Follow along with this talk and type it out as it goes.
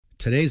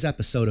Today's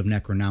episode of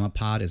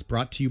Necronomipod is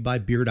brought to you by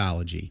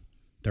Beardology.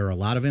 There are a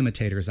lot of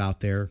imitators out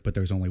there, but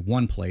there's only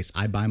one place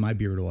I buy my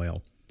beard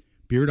oil.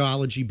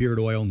 Beardology beard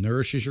oil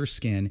nourishes your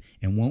skin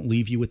and won't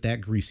leave you with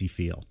that greasy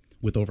feel.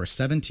 With over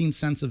 17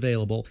 cents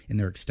available in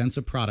their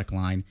extensive product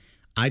line,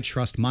 I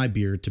trust my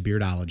beard to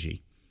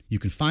Beardology. You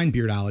can find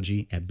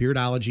Beardology at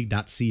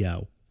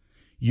beardology.co.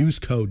 Use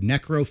code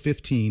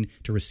NECRO15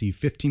 to receive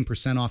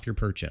 15% off your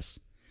purchase.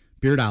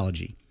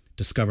 Beardology.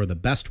 Discover the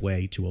best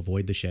way to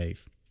avoid the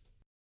shave.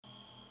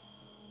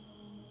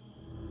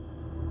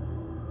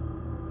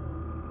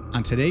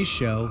 On today's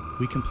show,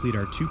 we complete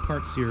our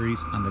two-part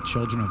series on the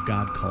Children of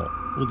God cult.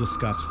 We'll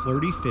discuss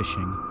flirty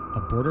fishing, a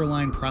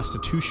borderline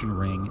prostitution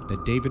ring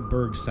that David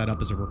Berg set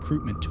up as a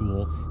recruitment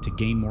tool to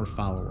gain more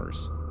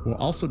followers. We'll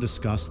also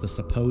discuss the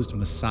supposed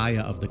messiah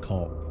of the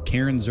cult,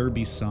 Karen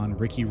Zerbe's son,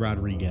 Ricky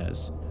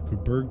Rodriguez, who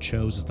Berg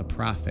chose as the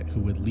prophet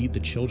who would lead the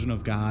Children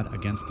of God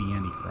against the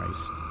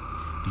Antichrist.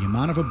 The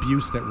amount of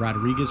abuse that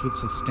Rodriguez would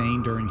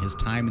sustain during his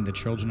time in the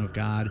Children of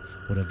God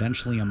would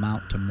eventually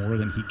amount to more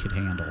than he could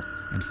handle.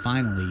 And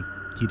finally,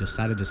 he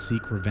decided to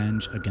seek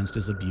revenge against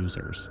his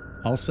abusers.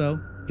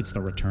 Also, it's the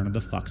return of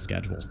the fuck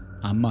schedule.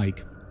 I'm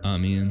Mike.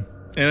 I'm Ian.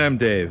 And I'm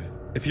Dave.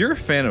 If you're a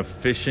fan of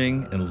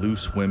fishing and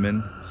loose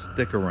women,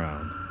 stick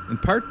around. In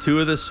part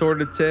 2 of this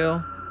sordid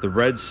tale, the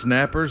red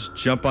snappers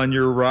jump on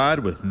your rod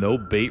with no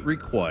bait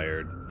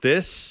required.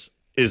 This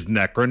is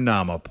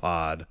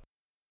Necronomipod.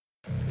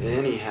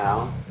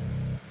 Anyhow,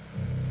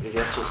 I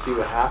guess we'll see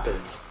what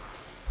happens.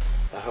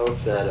 I hope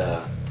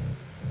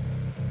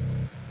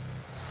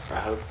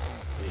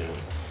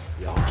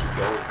y'all keep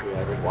going.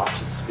 Whoever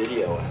watches this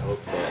video, I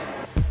hope that,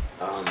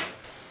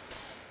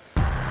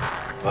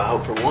 I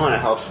hope for one, it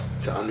helps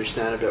to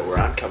understand a bit where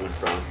I'm coming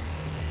from.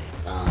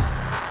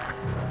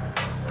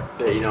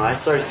 But I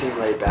started seem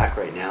laid back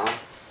right now,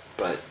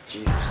 but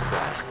Jesus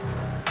Christ,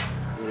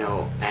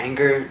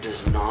 anger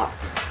does not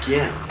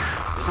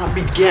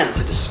begin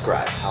to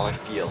describe how I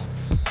feel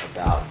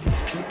about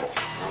these people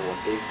and what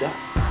they've done.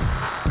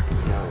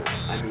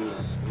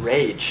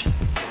 Rage.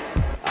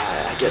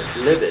 I get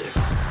livid.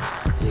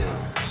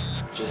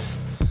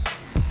 Just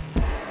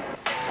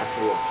that's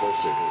a little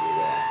closer to me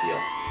that I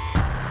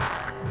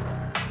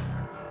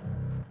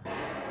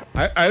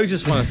feel. I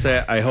just want to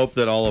say I hope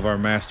that all of our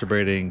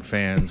masturbating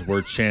fans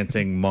were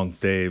chanting Monk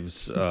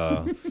Dave's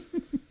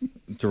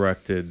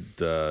directed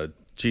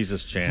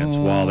Jesus chants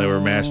while they were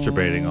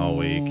masturbating all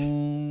week.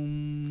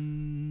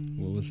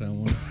 What was that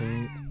one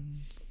quote?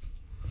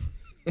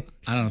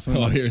 I don't know.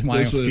 Something why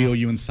I feel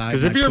you inside.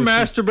 Because if you're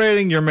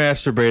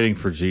masturbating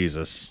for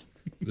Jesus.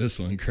 This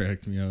one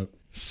cracked me up.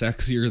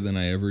 Sexier than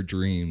I ever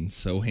dreamed.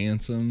 So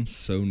handsome,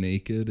 so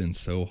naked, and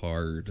so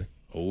hard.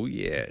 Oh,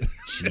 yeah.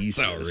 Jesus.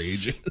 That's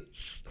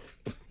outrageous.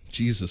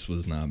 Jesus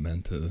was not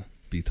meant to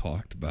be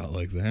talked about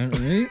like that,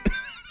 right?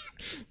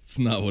 That's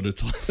not what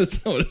it's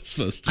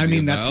supposed to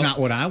be. That's not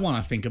what I want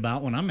to think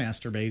about when I'm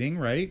masturbating,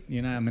 right?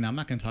 I'm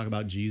not going to talk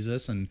about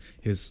Jesus and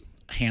his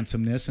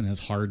handsomeness and his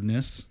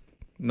hardness.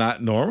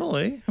 Not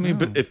normally.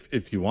 But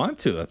if you want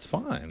to, that's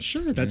fine.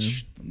 Sure,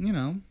 that's,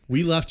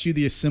 we left you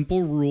the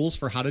simple rules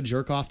for how to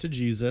jerk off to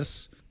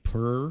Jesus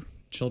per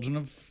Children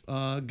of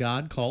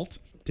God cult,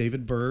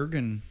 David Berg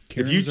and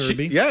Karen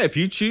Zerbe. If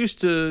you choose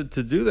to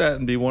do that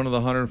and be one of the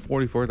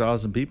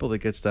 144,000 people that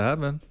gets to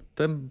heaven,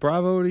 then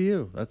bravo to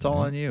you. That's all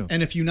on you.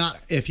 And if you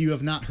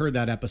have not heard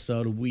that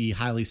episode, we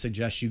highly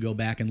suggest you go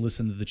back and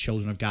listen to the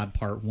Children of God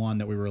Part 1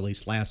 that we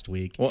released last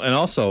week. Well, and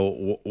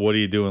also, what are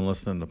you doing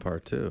listening to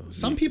Part 2?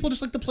 Some people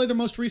just like to play their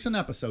most recent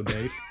episode,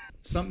 Dave.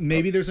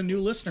 Maybe there's a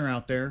new listener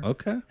out there.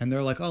 Okay. And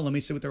they're like, let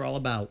me see what they're all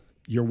about.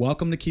 You're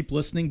welcome to keep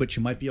listening, but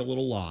you might be a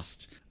little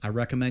lost. I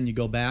recommend you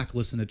go back,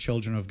 listen to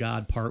Children of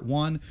God Part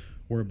 1.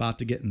 We're about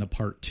to get into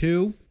Part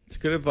 2. It's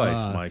good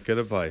advice, Mike. Good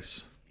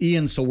advice.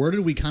 Ian, so where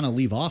did we kind of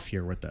leave off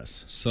here with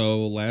this?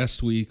 So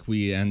last week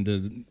we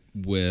ended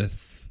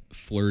with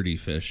flirty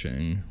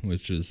fishing,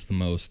 which is the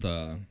most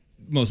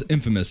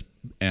infamous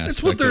aspect.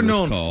 It's what they're of this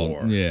known cult.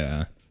 for.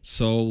 Yeah.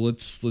 So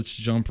let's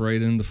jump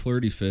right into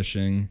flirty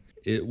fishing.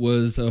 It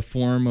was a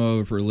form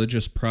of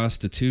religious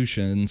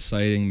prostitution,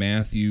 citing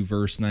Matthew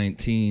verse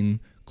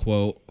 19,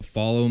 quote,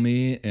 "Follow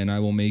me, and I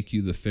will make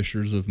you the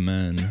fishers of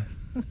men."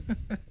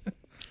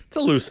 It's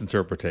a loose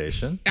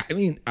interpretation.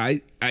 Reading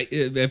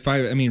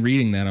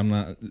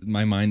that,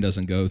 my mind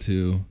doesn't go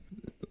to,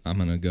 I'm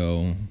going to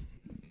go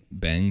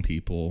bang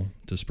people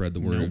to spread the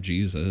word of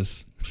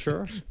Jesus.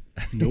 Sure.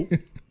 Nope.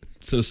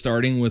 So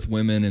starting with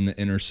women in the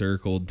inner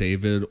circle,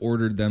 David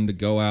ordered them to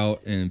go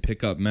out and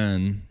pick up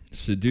men,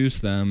 seduce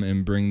them,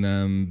 and bring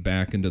them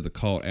back into the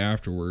cult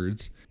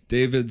afterwards.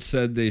 David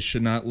said they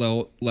should not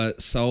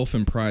let self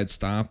and pride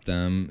stop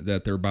them,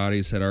 that their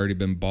bodies had already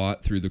been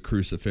bought through the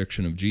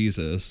crucifixion of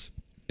Jesus.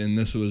 And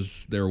this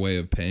was their way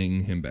of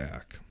paying him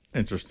back.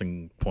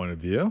 Interesting point of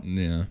view.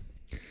 Yeah.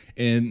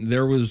 And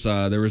there was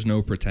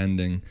no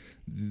pretending.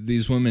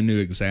 These women knew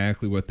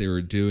exactly what they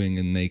were doing,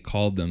 and they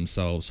called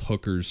themselves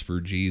hookers for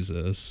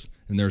Jesus.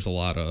 And there's a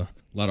lot of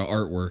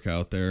artwork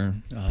out there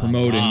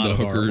promoting the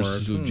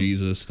hookers of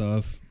Jesus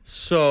stuff.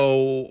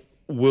 So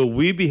will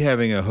we be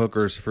having a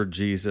Hookers for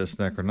Jesus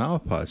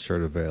Necronomicon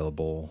shirt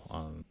available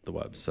on the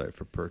website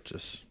for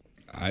purchase?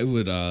 I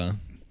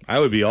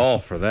would be all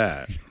for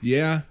that.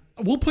 yeah.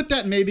 We'll put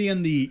that maybe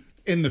in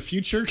the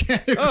future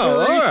category. Oh,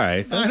 all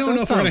right. I don't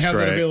know if we're going to have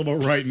that great. available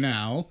right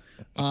now.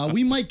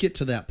 We might get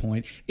to that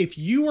point. If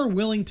you are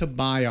willing to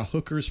buy a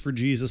Hookers for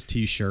Jesus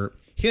t-shirt,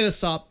 hit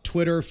us up,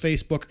 Twitter,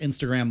 Facebook,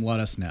 Instagram, let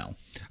us know.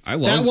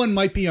 That one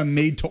might be a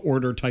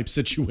made-to-order type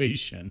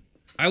situation.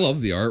 I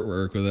love the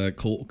artwork with that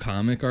cool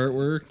comic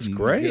artwork. It's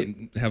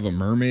great. Have a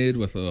mermaid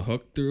with a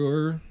hook through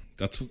her.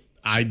 That's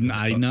I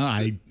know.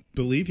 I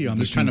believe you. I'm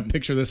just trying to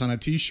picture this on a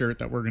t-shirt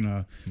that we're going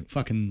to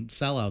fucking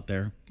sell out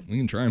there. We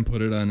can try and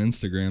put it on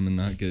Instagram and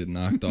not get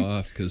knocked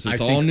off because it's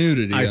all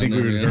nudity. I think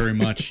we would yeah. very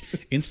much.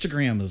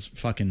 Instagram is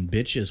fucking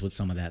bitches with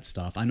some of that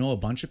stuff. I know a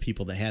bunch of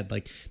people that had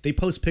they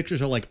post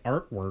pictures of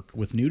artwork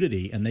with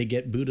nudity and they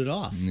get booted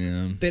off.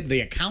 Yeah.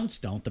 The accounts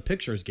don't. The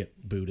pictures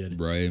get booted.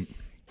 Right.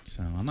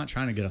 So I'm not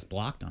trying to get us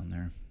blocked on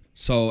there.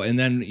 So, and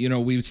then,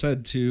 we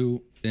said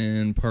too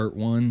in part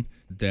 1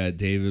 that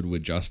David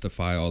would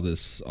justify all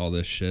this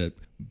shit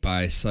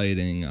by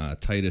citing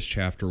Titus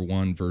chapter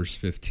 1, verse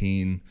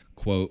 15,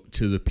 quote,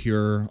 "To the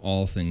pure,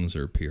 all things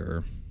are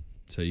pure."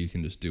 So you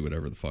can just do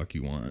whatever the fuck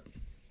you want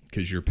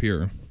because you're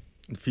pure.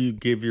 If you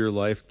give your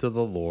life to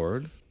the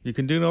Lord, you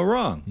can do no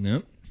wrong.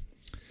 Yep.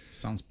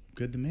 Sounds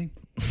good to me.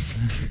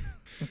 Sounds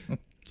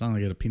like I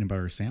get a peanut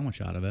butter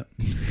sandwich out of it.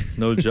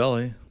 No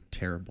jelly.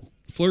 Terrible.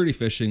 Flirty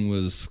fishing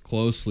was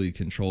closely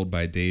controlled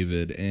by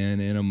David,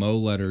 and in a Mo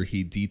letter,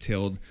 he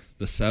detailed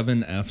the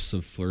 7 F's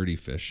of flirty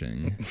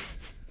fishing.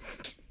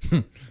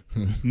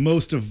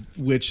 Most of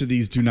which of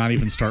these do not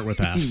even start with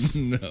F's.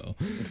 No.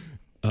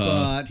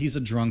 But he's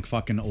a drunk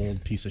fucking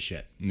old piece of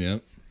shit.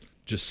 Yep.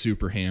 Just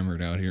super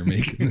hammered out here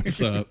making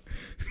this up.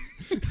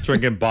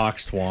 Drinking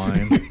boxed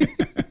wine.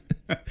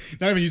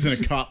 Not even using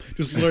a cup.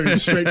 Just literally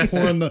straight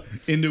pouring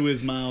into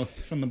his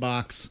mouth from the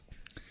box.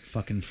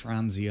 Fucking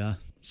Franzia.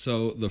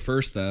 So the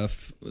first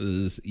F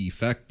is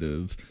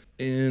effective.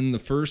 In the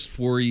first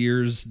 4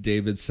 years,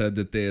 David said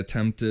that they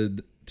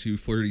attempted to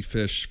flirty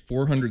fish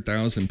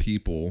 400,000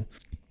 people.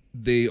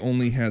 They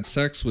only had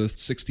sex with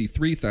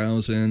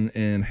 63,000,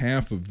 and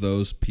half of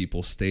those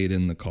people stayed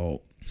in the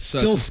cult. So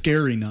Still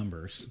scary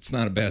numbers. it's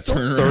not a bad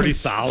turnaround.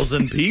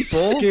 30,000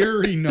 people.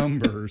 Scary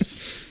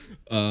numbers.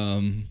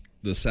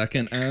 The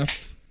second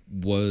F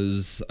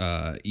was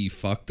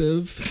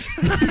effective.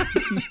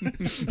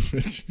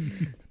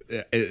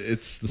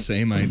 It's the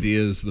same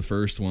idea as the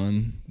first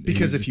one.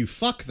 Because if you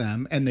fuck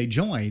them and they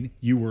join,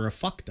 you were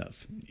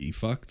effective.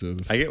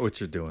 Effective. I get what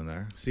you're doing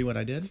there. See what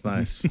I did? It's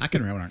nice. I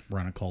can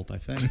run a cult, I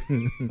think.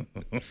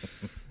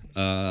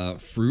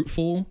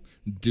 Fruitful.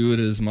 Do it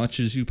as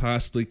much as you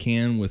possibly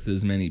can with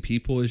as many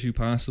people as you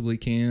possibly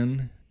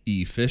can.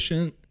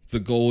 Efficient. The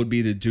goal would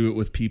be to do it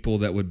with people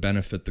that would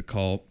benefit the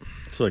cult.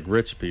 It's like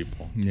rich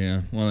people.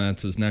 Yeah, well,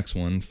 that's his next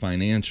one.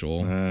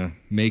 Financial.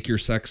 Make your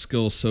sex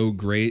skills so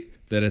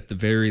great that at the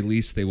very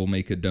least they will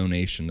make a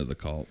donation to the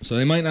cult. So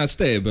they might not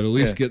stay, but at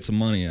least get some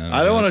money out of it.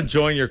 I don't want to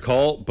join your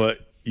cult, but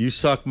you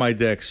suck my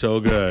dick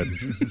so good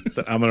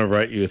that I'm going to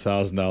write you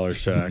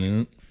 $1,000 check.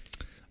 Yeah.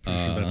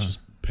 That's just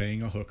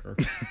paying a hooker.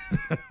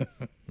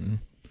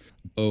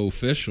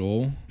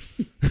 Official.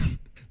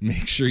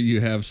 Make sure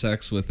you have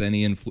sex with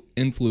any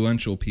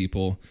influential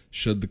people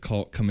should the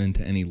cult come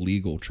into any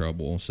legal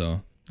trouble.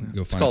 So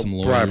go find called some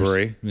lawyers.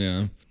 bribery.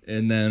 Yeah.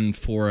 And then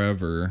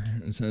forever.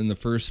 So in the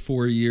first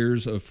 4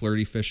 years of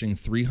flirty fishing,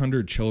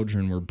 300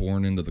 children were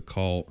born into the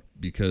cult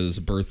because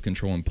birth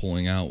control and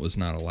pulling out was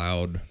not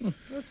allowed.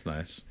 That's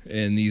nice.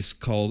 And these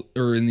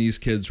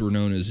kids were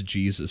known as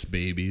Jesus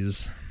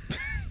babies.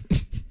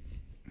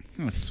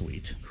 That's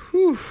sweet.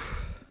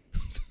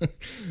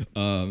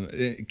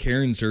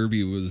 Karen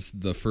Zerby was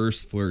the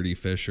first flirty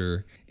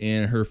fisher,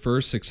 and her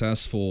first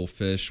successful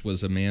fish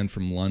was a man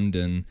from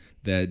London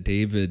that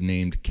David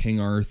named King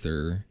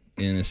Arthur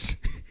in a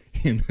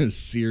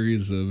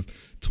series of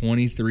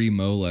 23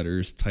 Mo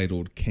letters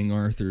titled King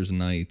Arthur's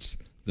Knights,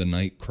 the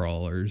Night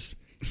Crawlers.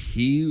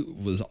 He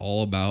was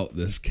all about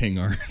this King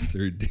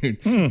Arthur,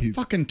 dude.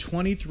 Fucking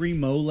 23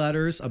 Mo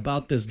letters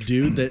about this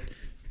dude that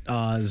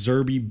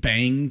Zerby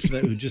banged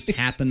who just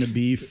happened to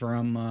be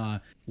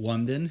from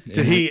London.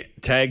 Did he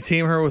tag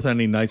team her with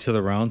any Knights of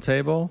the Round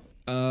Table?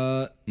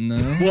 No.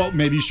 Well,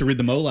 maybe you should read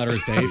the Mo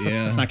letters, Dave.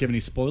 Yeah. Let's not give any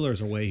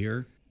spoilers away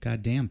here.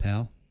 God damn,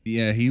 pal.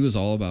 Yeah, he was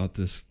all about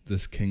this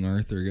King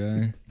Arthur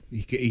guy.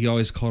 He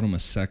always called him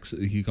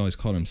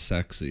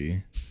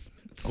sexy.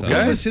 So,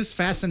 What was his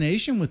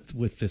fascination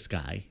with this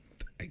guy?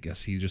 I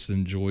guess he just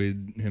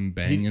enjoyed him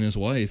banging his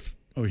wife.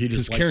 Or he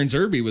just Because Karen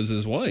Zerby was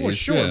his wife. Well,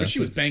 sure, yeah, but she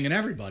so- was banging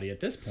everybody at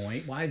this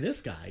point. Why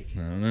this guy? I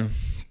don't know.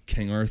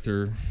 King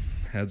Arthur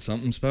had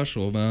something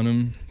special about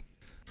him.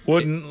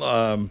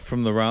 Wouldn't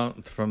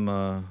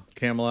from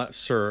Camelot,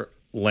 Sir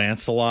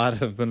Lancelot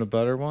have been a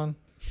better one?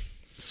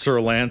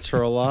 Sir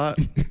Lancer-a-lot?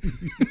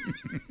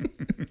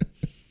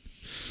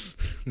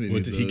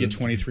 What, did he get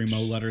 23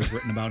 Mo letters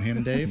written about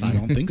him, Dave? I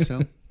don't think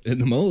so.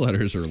 And the Mo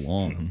letters are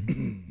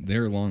long.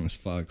 They're long as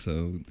fuck.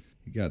 So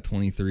He got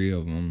 23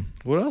 of them.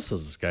 What else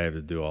does this guy have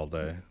to do all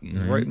day?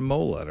 He's writing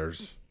Mo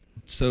letters.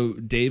 So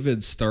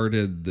David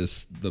started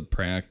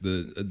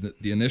the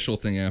initial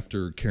thing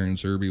after Karen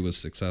Zerbe was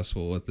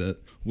successful with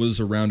it was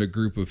around a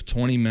group of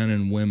 20 men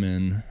and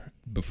women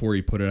before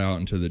he put it out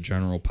into the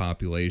general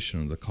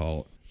population of the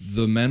cult.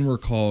 The men were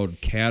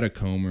called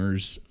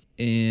catacombers,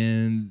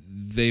 and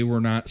they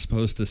were not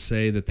supposed to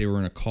say that they were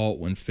in a cult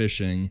when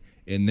fishing,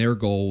 and their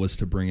goal was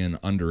to bring in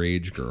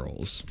underage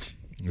girls,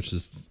 which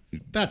is...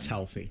 That's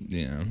healthy.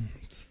 Yeah.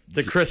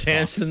 Did Chris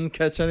Hansen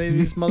catch any of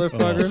these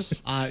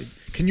motherfuckers?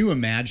 Can you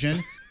imagine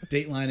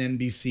Dateline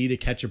NBC To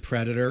Catch a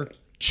Predator,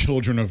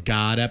 Children of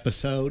God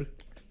episode?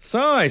 So,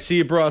 I see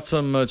you brought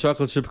some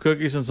chocolate chip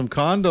cookies and some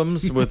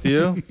condoms with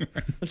you. Why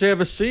don't you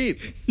have a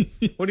seat?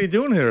 What are you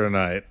doing here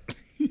tonight?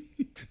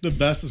 The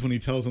best is when he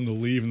tells them to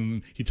leave and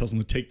then he tells them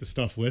to take the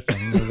stuff with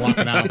them. And they're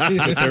walking out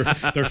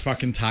with their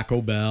fucking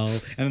Taco Bell.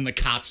 And then the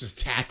cops just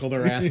tackle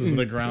their asses to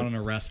the ground and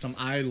arrest them.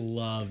 I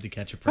love To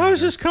Catch a Predator. I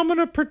was just coming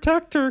to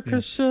protect her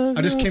because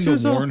I just came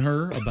to warn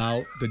her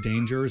about the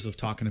dangers of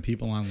talking to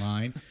people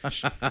online. Do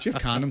you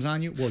have condoms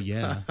on you? Well,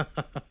 yeah.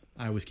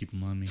 I always keep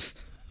them on me.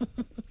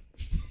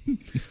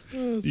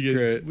 You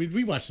guys,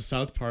 we watched the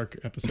South Park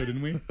episode,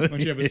 didn't we? Why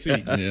don't you have a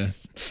seat? Yeah. Why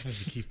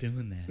does he keep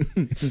doing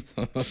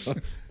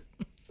that?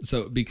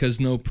 So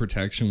because no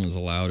protection was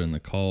allowed in the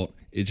cult,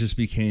 it just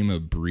became a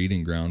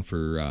breeding ground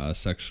for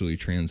sexually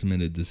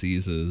transmitted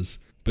diseases.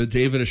 But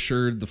David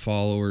assured the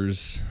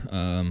followers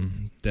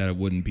that it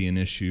wouldn't be an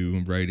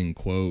issue, writing,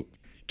 quote,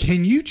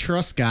 "Can you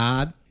trust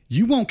God?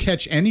 You won't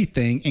catch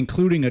anything,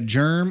 including a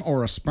germ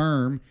or a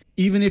sperm.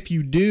 Even if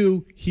you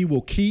do, he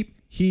will keep,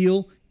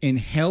 heal, and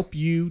help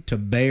you to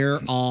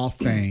bear all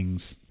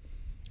things."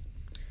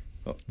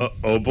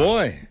 Oh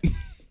boy.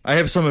 I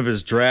have some of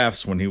his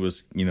drafts when he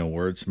was,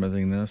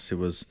 wordsmithing this. It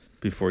was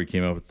before he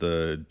came up with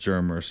the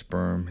germ or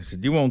sperm. He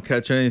said, "You won't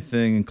catch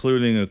anything,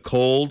 including a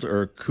cold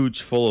or a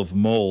cooch full of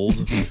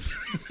mold.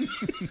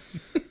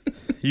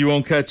 You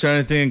won't catch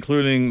anything,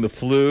 including the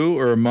flu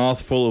or a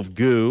mouthful of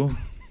goo.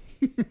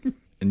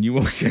 And you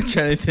won't catch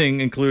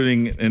anything,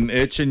 including an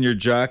itch in your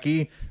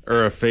jockey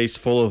or a face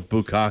full of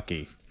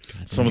bukkake."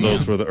 Some of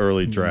those were the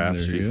early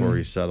drafts before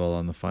he settled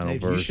on the final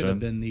version. He should have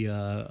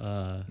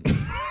been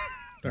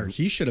or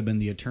he should have been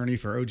the attorney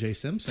for O.J.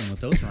 Simpson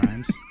with those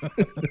rhymes.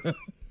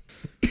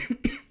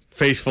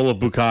 Face full of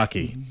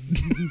bukkake.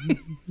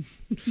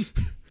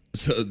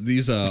 So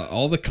these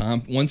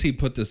once he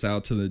put this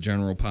out to the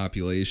general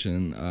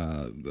population,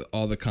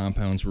 all the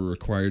compounds were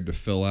required to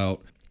fill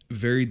out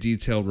very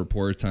detailed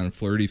reports on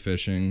flirty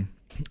fishing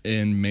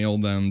and mail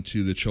them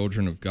to the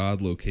Children of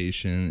God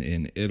location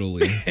in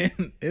Italy.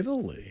 In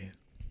Italy.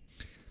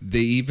 They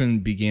even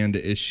began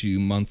to issue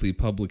monthly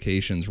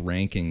publications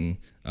ranking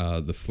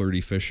the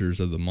flirty fishers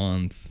of the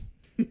month.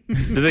 Did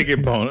they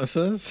get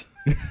bonuses?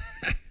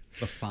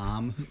 The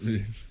FOM,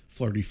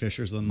 Flirty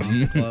Fishers of the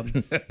Month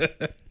Club.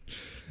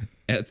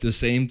 At the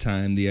same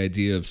time, the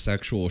idea of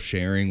sexual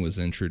sharing was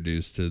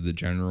introduced to the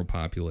general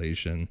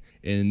population,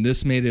 and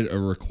this made it a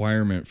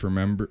requirement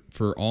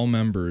for all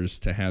members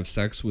to have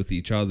sex with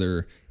each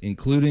other,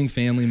 including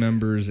family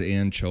members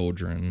and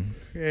children.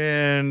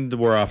 And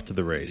we're off to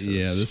the races.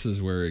 Yeah, this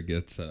is where it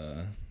gets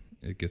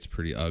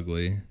pretty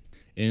ugly.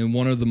 In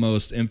one of the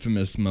most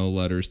infamous Mo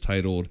letters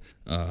titled,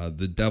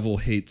 "The Devil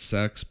Hates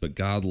Sex, but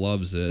God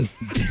Loves It,"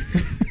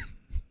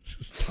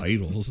 just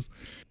titles,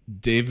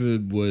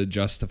 David would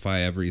justify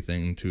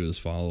everything to his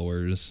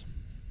followers.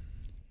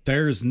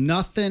 "There's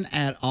nothing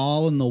at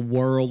all in the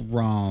world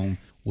wrong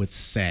with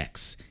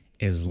sex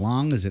as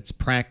long as it's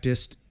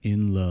practiced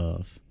in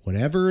love.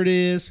 Whatever it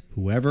is,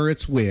 whoever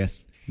it's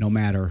with, no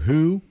matter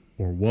who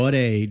or what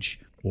age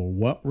or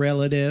what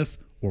relative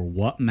or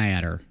what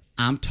matter.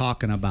 I'm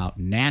talking about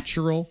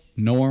natural,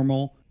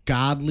 normal,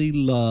 godly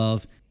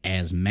love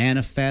as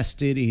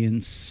manifested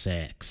in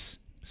sex.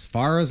 As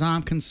far as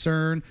I'm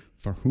concerned,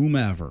 for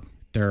whomever.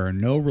 There are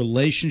no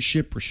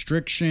relationship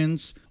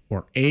restrictions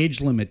or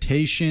age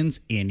limitations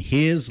in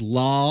his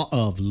law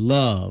of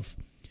love.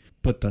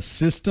 But the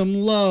system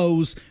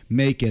lows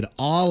make it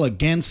all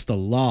against the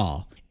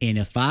law. And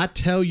if I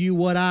tell you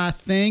what I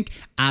think,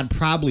 I'd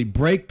probably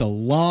break the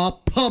law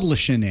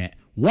publishing it.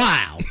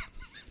 Wow.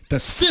 The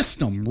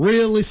system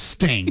really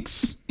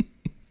stinks."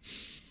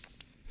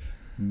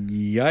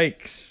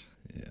 Yikes.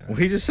 Yeah. Well,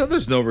 he just said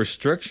there's no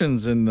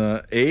restrictions in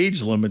the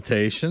age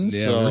limitations.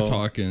 Yeah, so we're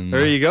talking.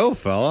 There you go,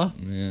 fella.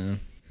 Yeah,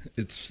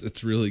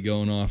 it's really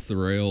going off the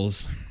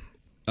rails.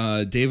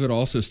 David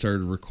also started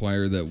to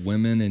require that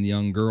women and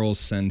young girls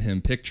send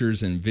him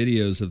pictures and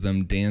videos of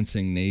them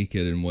dancing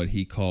naked in what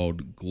he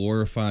called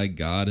glorify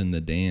God in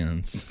the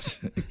dance.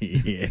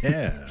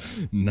 Yeah.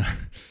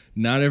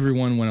 Not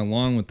everyone went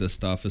along with this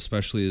stuff,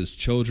 especially as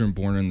children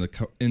born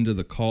into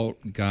the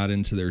cult got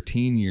into their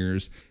teen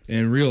years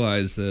and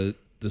realized that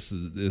this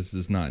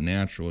is not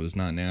natural. It is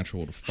not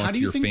natural to fuck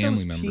your family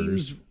members. How do you think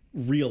those teens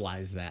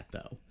realize that,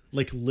 though?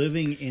 Like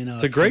living in a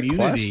it's a great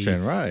community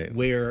question, right?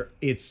 Where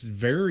it's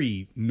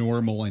very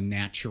normal and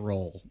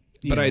natural.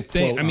 But I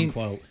think, quote,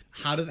 unquote.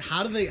 How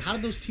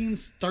did those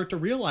teens start to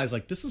realize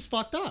like this is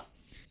fucked up?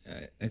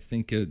 I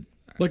think it.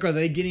 Like, are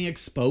they getting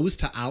exposed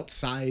to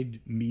outside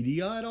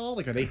media at all?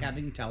 Like, are they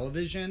having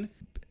television?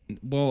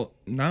 Well,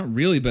 not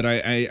really, but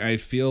I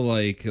feel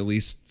like at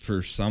least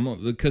for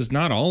some, because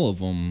not all of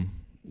them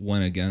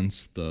went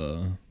against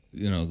the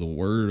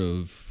word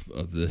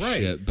of this Right.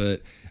 shit,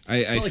 but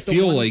I like the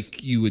feel ones-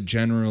 like you would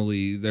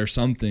generally, there's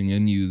something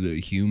in you, the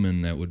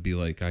human, that would be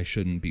like, I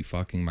shouldn't be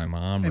fucking my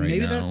mom And right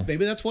maybe now.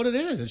 maybe that's what it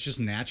is. It's just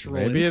natural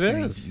Maybe it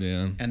instinct. is.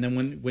 Yeah. And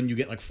then when you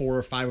get like 4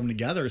 or 5 of them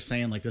together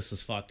saying like this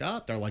is fucked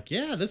up, they're like,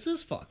 yeah, this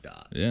is fucked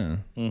up. Yeah.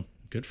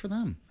 Good for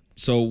them.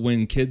 So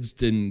when kids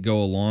didn't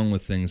go along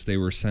with things, they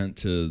were sent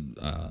to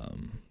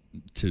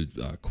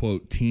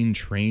quote teen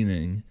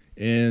training.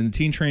 And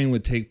teen training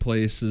would take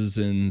places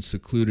in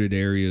secluded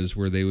areas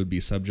where they would be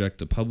subject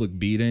to public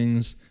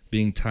beatings,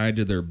 being tied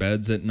to their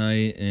beds at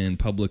night, and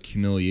public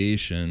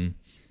humiliation.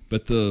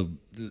 But the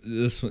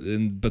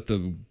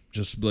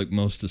just like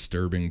most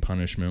disturbing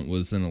punishment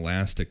was an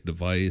elastic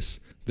device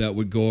that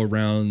would go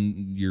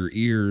around your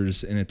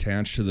ears and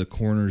attach to the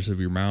corners of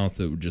your mouth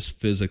that would just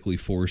physically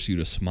force you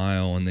to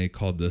smile, and they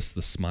called this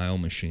the smile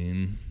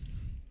machine.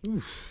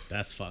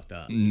 That's fucked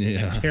up.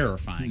 Yeah. And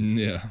terrifying.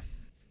 Yeah.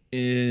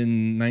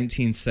 In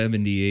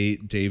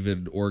 1978,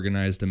 David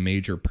organized a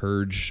major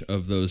purge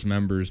of those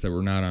members that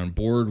were not on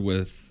board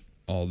with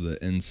all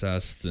the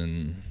incest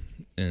and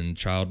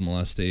child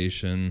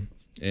molestation.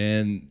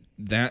 And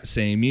that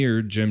same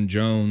year, Jim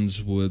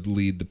Jones would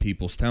lead the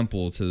People's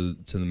Temple to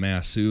the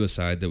mass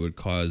suicide that would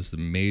cause the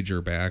major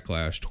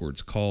backlash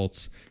towards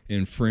cults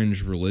and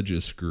fringe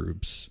religious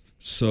groups.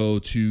 So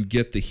to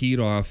get the heat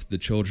off the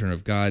Children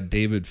of God,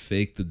 David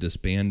faked the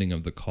disbanding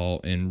of the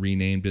cult and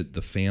renamed it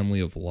the Family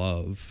of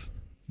Love.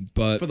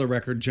 But For the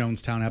record,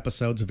 Jonestown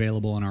episodes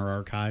available in our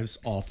archives,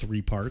 all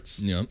 3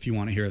 parts. Yep. If you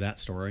want to hear that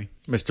story.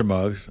 Mr.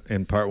 Muggs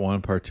in part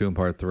 1, part 2, and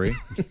part 3.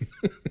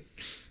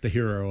 The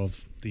hero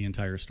of the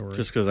entire story.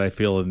 Just because I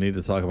feel the need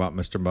to talk about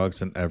Mr.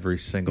 Muggs in every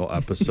single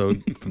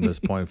episode from this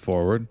point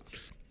forward.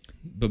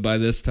 But by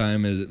the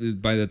time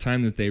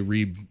that they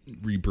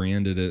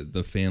rebranded it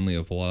the Family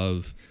of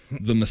Love,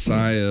 the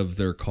messiah of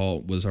their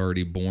cult was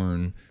already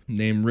born,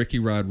 named Ricky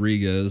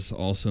Rodriguez,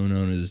 also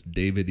known as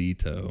David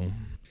Ito.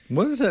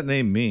 What does that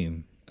name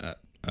mean? I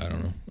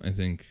don't know. I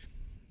think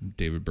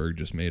David Berg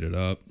just made it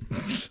up.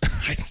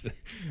 I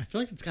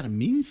feel like it's got to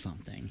mean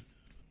something.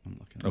 I'm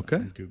looking. Okay.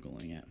 I'm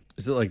Googling it.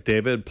 Is it like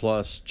David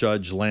plus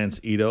Judge Lance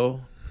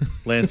Ito?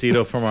 Lance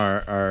Ito from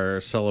our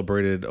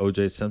celebrated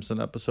O.J. Simpson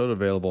episode,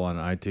 available on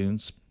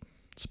iTunes,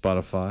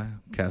 Spotify,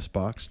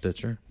 CastBox,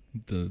 Stitcher.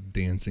 The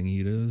Dancing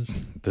Itos.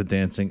 The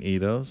Dancing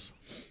Itos.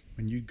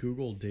 When you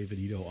Google David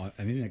Ito,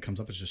 anything that comes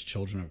up is just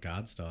Children of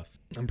God stuff.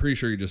 I'm pretty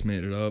sure he just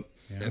made it up.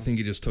 Yeah. I think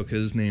he just took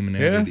his name and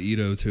added Yeah.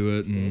 Ito to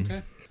it. And,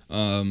 Okay.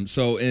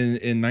 So in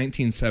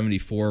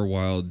 1974,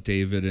 while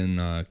David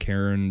and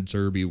Karen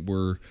Zerbe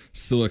were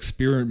still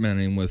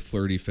experimenting with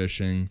flirty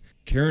fishing,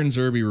 Karen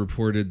Zerbe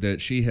reported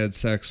that she had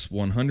sex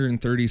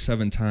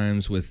 137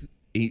 times with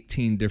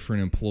 18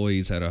 different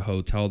employees at a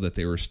hotel that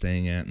they were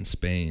staying at in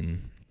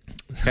Spain.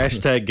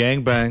 Hashtag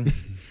gangbang.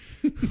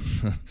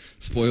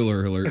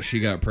 Spoiler alert, she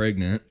got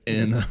pregnant,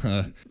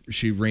 and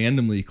she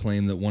randomly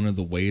claimed that one of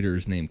the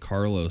waiters named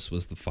Carlos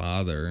was the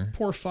father.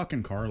 Poor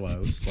fucking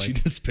Carlos. Like, She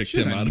just picked she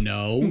him doesn't out of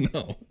know.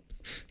 No.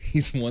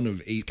 He's one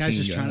of 18 This guy's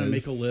just trying to guys.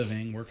 make a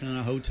living, working in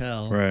a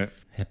hotel. Right.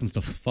 Happens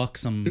to fuck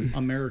some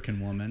American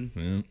woman.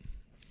 Yeah.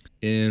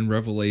 In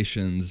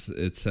Revelations,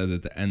 it said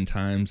that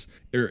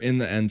in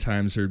the end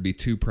times, there'd be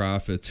 2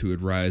 prophets who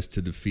would rise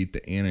to defeat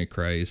the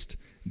Antichrist.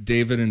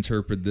 David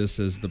interpreted this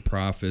as the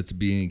prophets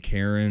being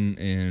Karen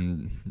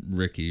and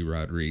Ricky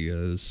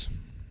Rodriguez,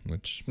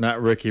 which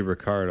Not Ricky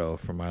Ricardo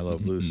from I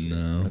Love Lucy.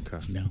 No. Okay.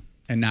 No.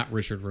 And not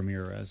Richard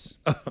Ramirez.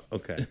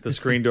 Okay. The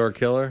Screen Door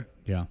Killer?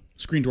 Yeah.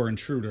 Screen door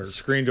intruder.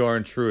 Screen Door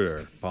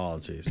Intruder.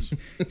 Apologies.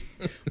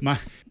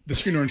 The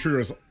screen door intruder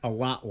is a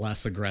lot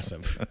less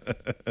aggressive.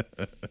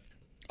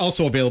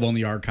 Also available in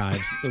the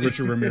archives, the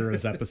Richard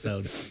Ramirez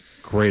episode.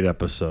 Great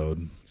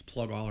episode. Let's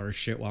plug all our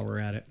shit while we're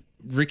at it.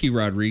 Ricky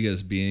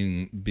Rodriguez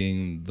being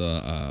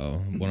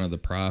the one of the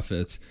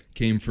prophets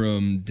came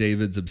from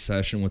David's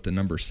obsession with the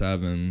number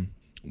 7.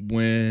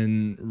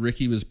 When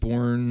Ricky was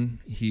born,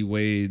 he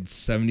weighed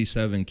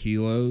 77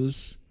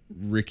 kilos.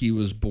 Ricky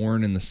was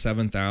born in the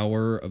 7th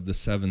hour of the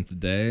 7th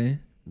day.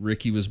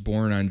 Ricky was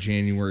born on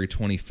January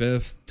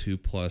 25th. 2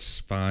 +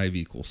 5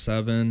 =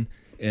 7.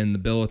 And the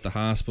bill at the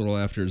hospital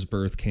after his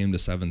birth came to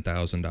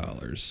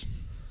 $7,000.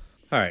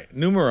 All right.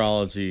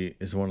 Numerology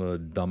is one of the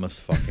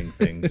dumbest fucking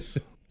things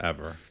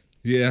ever.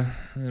 Yeah,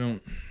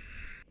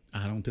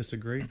 I don't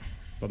disagree,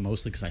 but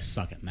mostly because I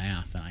suck at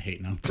math and I hate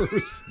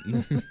numbers.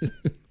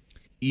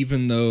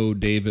 Even though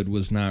David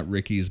was not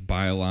Ricky's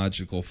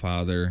biological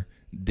father,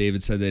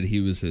 David said that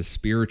he was his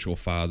spiritual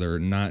father,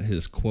 not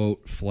his,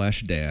 quote,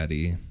 flesh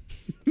daddy.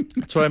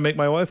 That's what I make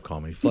my wife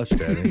call me, Flesh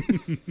Daddy.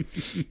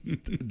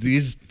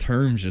 These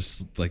terms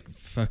just like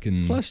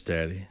fucking... Flesh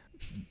Daddy.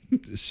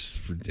 It's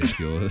just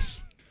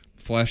ridiculous.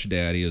 Flesh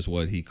daddy is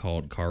what he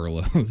called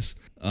Carlos.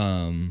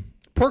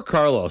 Poor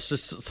Carlos,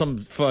 just some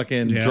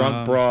fucking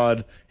drunk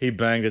broad he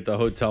banged at the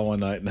hotel one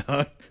night.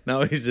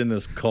 Now he's in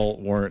this cult,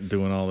 weren't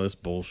doing all this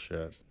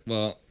bullshit.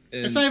 Well,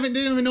 It's not even,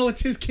 they didn't even know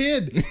it's his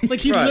kid. Like,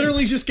 he Right.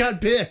 literally just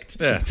got bicked.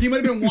 Yeah. He might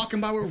have been walking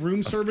by with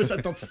room service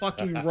at the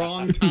fucking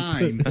wrong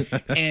time.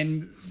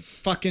 And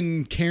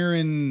fucking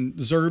Karen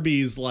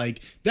Zerbe's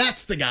like,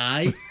 that's the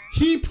guy.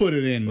 He put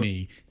it in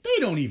me. They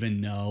don't even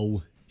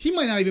know. He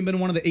might not even been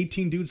one of the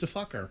 18 dudes to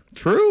fuck her.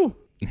 True.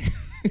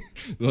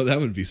 well, that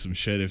would be some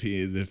shit if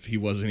he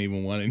wasn't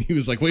even one and he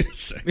was like, wait a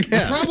second.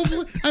 Yeah.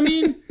 Probably. I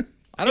mean,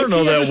 I don't if know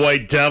he that ever-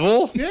 white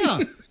devil. Yeah.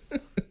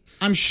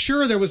 I'm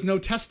sure there was no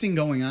testing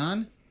going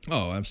on.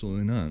 Oh,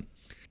 absolutely not.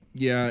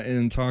 Yeah,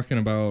 and talking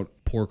about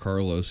poor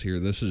Carlos here,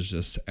 this is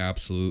just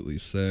absolutely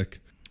sick.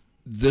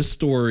 This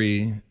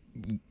story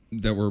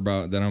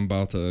that I'm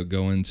about to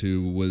go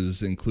into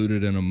was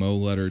included in a Mo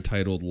letter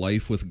titled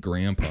 "Life with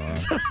Grandpa."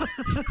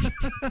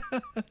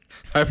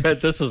 I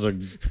bet this is a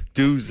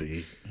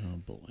doozy. Oh,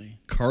 boy.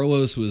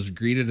 Carlos was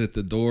greeted at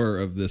the door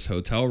of this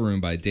hotel room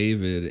by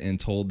David and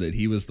told that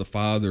he was the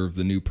father of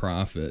the new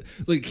prophet.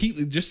 Like,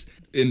 he just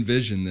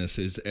envision this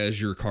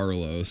as your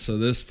Carlos. So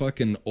this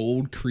fucking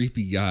old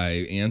creepy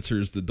guy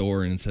answers the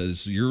door and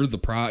says, "You're the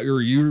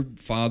or you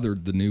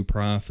fathered the new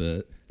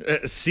prophet."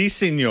 Si,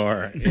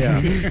 senor. Yeah.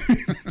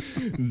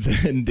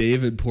 Then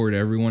David poured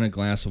everyone a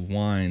glass of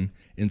wine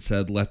and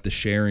said, "Let the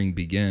sharing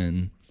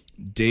begin."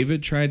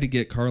 David tried to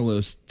get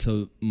Carlos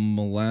to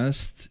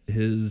molest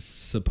his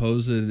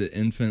supposed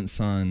infant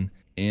son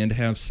and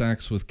have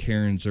sex with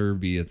Karen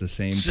Zerbe at the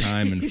same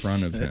time in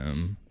front of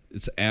him.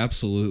 It's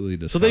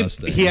absolutely So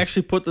disgusting. he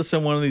actually put this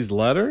in one of these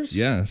letters?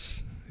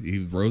 Yes, he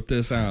wrote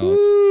this out.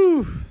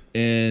 Woo.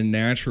 And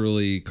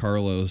naturally,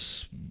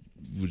 Carlos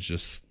was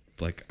just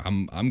like,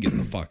 I'm getting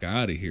the fuck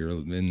out of here.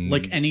 And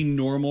Like any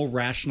normal,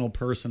 rational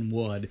person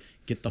would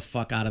get the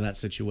fuck out of that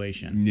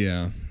situation.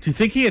 yeah. Do you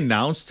think he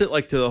announced it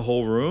like to the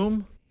whole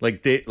room?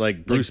 Like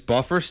Bruce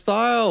Buffer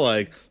style?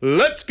 Like,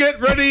 let's get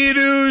ready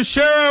to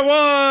share our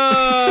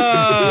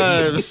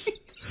wives!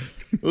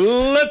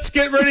 Let's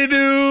get ready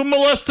to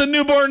molest a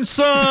newborn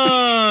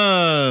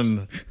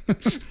son!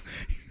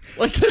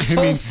 Like, this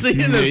whole scene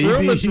in this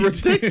room is maybe he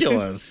did.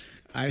 ridiculous.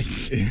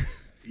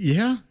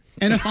 Yeah.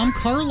 And if I'm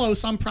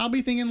Carlos, I'm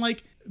probably thinking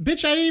like,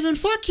 bitch, I didn't even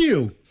fuck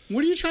you.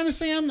 What are you trying to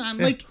say? I'm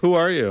like, Who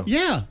are you?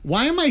 yeah,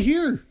 why am I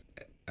here?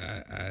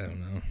 I don't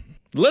know.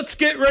 Let's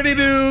get ready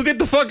to get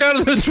the fuck out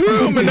of this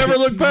room and never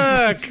look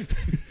back.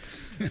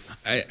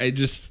 I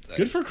just,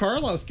 Good for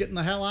Carlos getting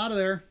the hell out of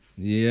there.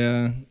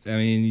 yeah. I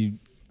mean,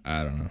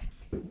 I don't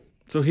know.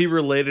 So he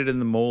related in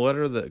the Mole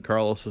letter that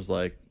Carlos was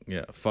like,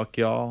 yeah, fuck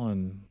y'all,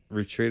 and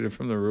retreated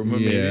from the room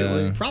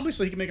immediately. Yeah. Probably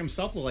so he can make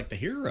himself look like the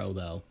hero,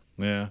 though.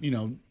 Yeah. You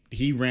know,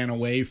 he ran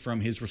away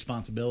from his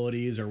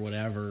responsibilities or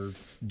whatever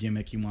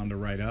gimmick he wanted to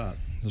write up.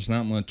 There's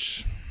not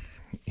much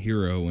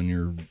hero when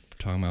you're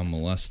talking about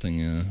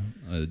molesting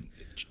a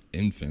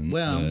infant.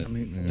 Well, but, I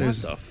mean, yeah. What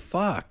the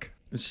fuck?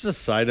 It's just a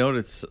side note.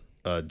 It's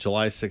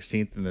July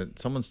 16th, and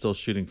someone's still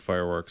shooting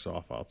fireworks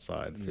off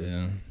outside.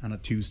 Yeah. On a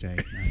Tuesday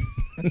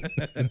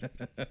night.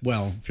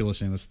 Well, if you're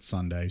listening to this, it's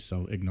Sunday,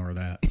 so ignore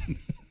that.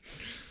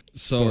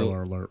 So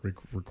Spoiler alert,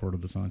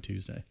 recorded this on a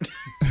Tuesday.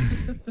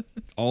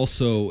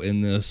 also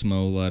in this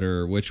Mo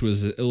letter, which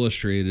was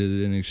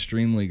illustrated and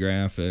extremely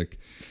graphic,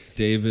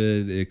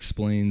 David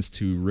explains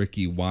to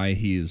Ricky why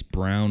he is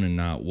brown and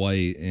not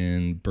white,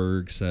 and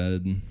Berg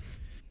said,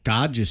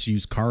 God just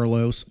used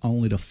Carlos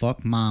only to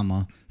fuck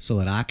mama so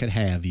that I could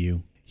have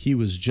you. He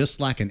was just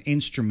like an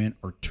instrument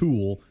or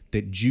tool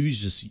that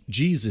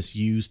Jesus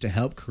used to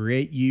help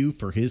create you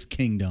for his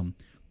kingdom.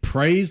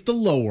 Praise the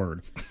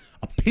Lord.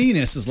 A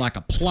penis is like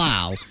a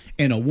plow,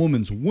 and a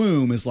woman's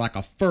womb is like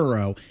a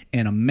furrow,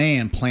 and a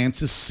man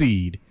plants his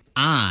seed.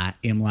 I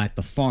am like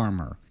the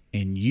farmer,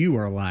 and you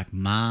are like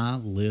my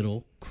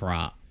little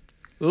crop.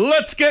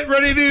 Let's get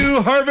ready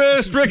to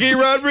harvest Ricky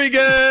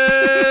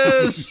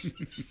Rodriguez.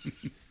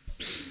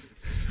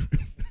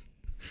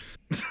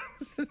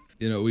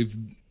 you know, we've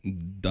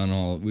done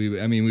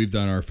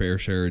our fair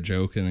share of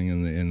joking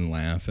and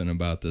laughing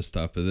about this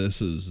stuff, but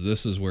this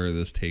is where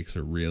this takes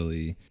a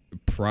really,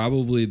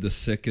 probably the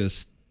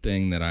sickest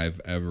thing that I've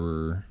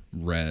ever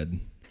read.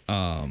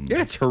 Yeah,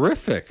 it's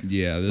horrific.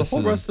 Yeah, The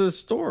whole rest of the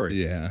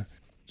story. Yeah.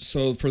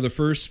 So for the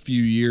first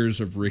few years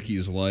of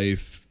Ricky's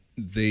life,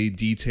 they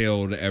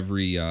detailed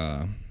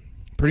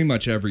pretty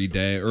much every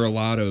day, or a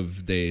lot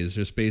of days,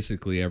 just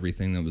basically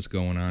everything that was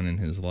going on in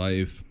his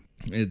life.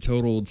 It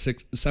totaled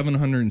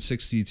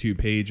 762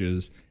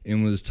 pages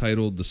and was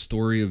titled "The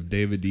Story of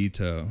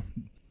Davidito."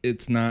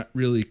 It's not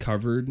really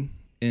covered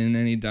in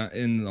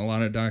in a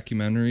lot of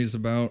documentaries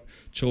about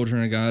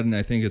Children of God, and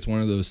I think it's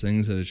one of those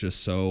things that is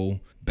just so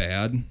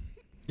bad.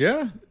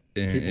 Yeah.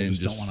 People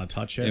just don't want to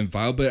touch it. And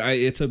vile, but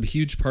it's a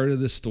huge part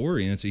of this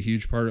story, and it's a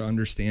huge part of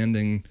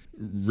understanding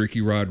Ricky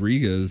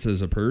Rodriguez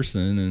as a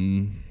person,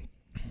 and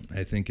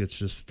I think it's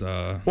just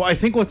Well, I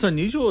think what's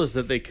unusual is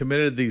that they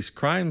committed these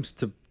crimes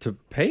to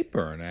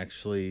paper and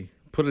actually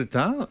put it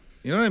down.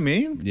 You know what I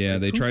mean? yeah,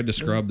 they tried to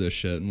scrub this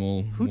shit,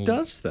 and Who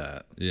does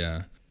that?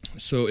 Yeah.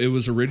 So it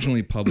was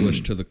originally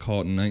published to the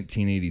cult in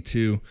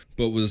 1982,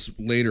 but was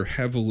later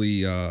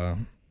heavily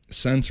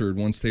censored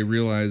once they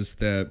realized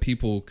that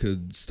people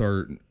could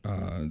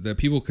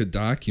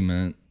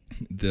document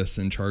this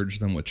and charge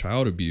them with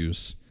child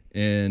abuse,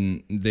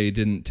 and they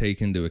didn't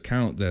take into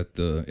account that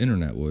the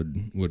internet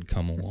would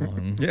come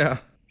along. Yeah.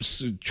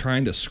 So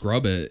trying to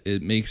scrub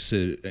it makes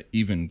it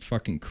even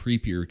fucking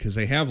creepier because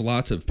they have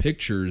lots of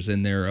pictures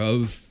in there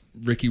of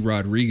Ricky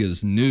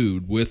Rodriguez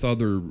nude with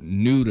other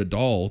nude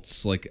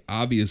adults, like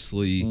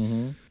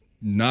obviously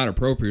not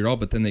appropriate at all,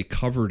 but then they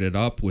covered it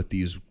up with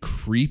these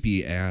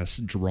creepy ass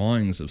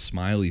drawings of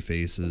smiley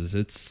faces.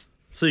 It's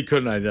So you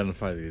couldn't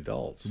identify the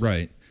adults.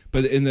 right.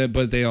 But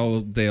they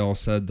all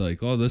said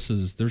like, oh,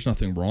 there's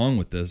nothing wrong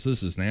with this.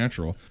 This is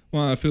natural.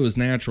 Well, if it was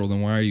natural,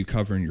 then why are you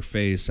covering your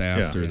face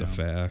after the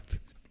fact?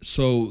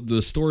 So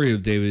the story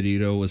of David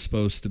Ito was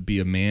supposed to be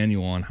a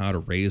manual on how to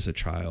raise a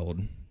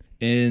child.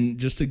 And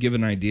just to give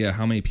an idea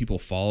how many people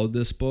followed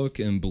this book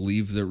and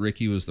believed that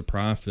Ricky was the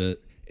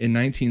prophet, in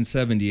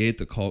 1978,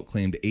 the cult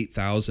claimed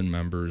 8,000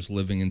 members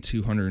living in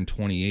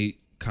 228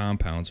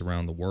 compounds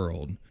around the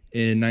world.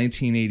 In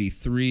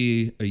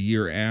 1983, a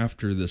year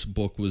after this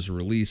book was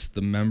released,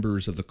 the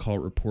members of the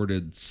cult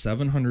reported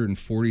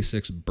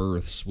 746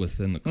 births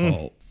within the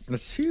cult.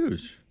 That's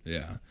huge.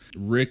 Yeah.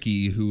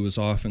 Ricky, who was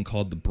often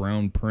called the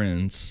Brown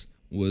Prince,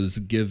 was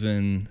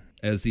given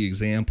as the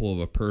example of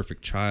a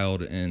perfect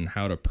child and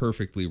how to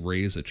perfectly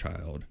raise a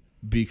child.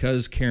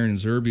 Because Karen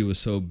Zerbe was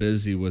so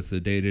busy with the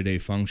day-to-day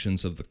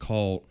functions of the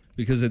cult,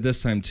 because at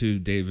this time too,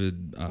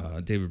 David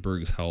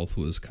Berg's health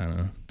was kind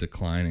of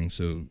declining,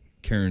 so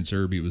Karen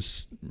Zerbe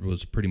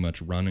was pretty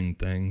much running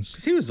things.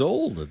 Because he was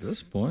old at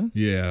this point.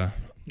 Yeah.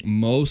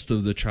 Most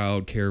of the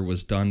child care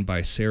was done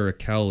by Sarah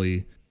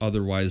Kelly,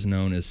 otherwise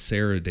known as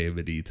Sarah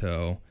David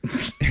Ito,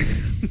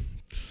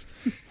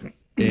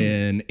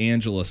 and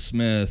Angela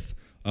Smith,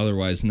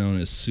 otherwise known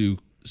as Sue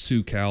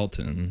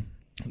Calton.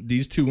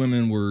 These two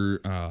women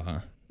were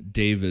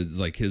David's,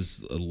 like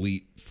his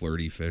elite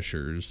flirty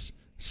fishers.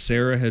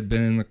 Sarah had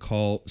been in the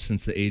cult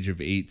since the age of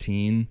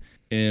 18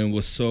 and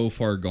was so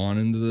far gone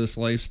into this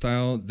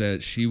lifestyle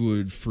that she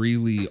would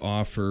freely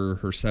offer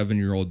her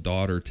 7-year-old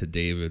daughter to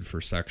David for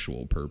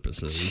sexual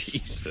purposes.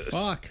 Jesus.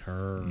 Fuck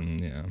her.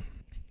 Yeah.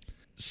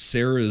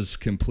 Sarah's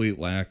complete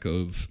lack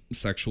of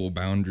sexual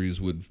boundaries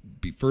would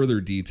be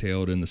further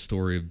detailed in the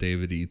story of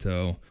David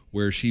Ito,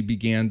 where she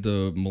began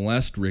to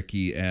molest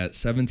Ricky at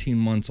 17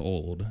 months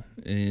old.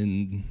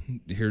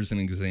 And here's an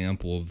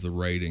example of the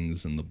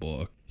writings in the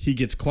book. He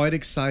gets quite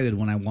excited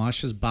when I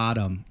wash his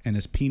bottom and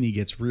his peenie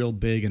gets real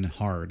big and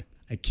hard.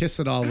 I kiss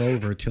it all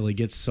over till he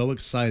gets so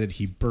excited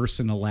he bursts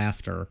into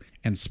laughter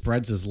and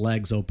spreads his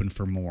legs open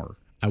for more.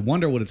 I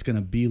wonder what it's going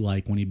to be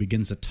like when he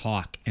begins to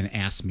talk and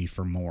ask me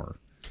for more.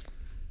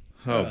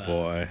 Oh,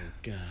 boy.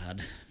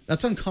 God.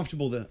 That's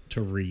uncomfortable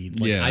to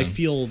read. Like, Yeah. I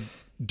feel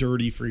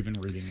dirty for even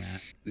reading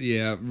that.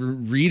 Yeah,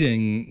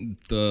 reading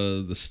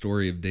the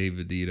story of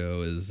David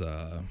Ito is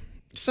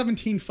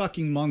 17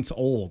 fucking months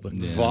old.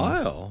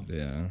 Vile.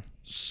 yeah.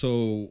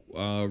 So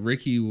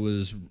Ricky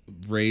was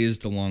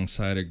raised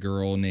alongside a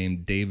girl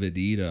named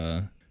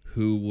Davidita,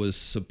 who was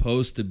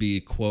supposed to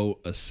be, quote,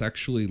 a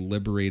sexually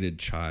liberated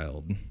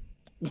child.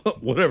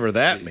 Whatever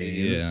that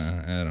means.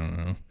 Yeah, I don't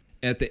know.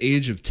 At the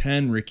age of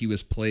 10, Ricky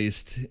was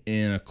placed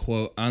in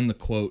on the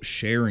quote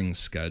sharing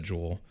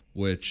schedule,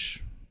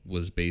 which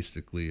was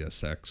basically a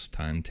sex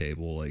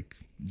timetable, like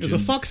It was a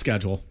fuck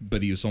schedule,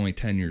 but he was only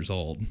 10 years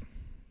old.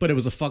 but it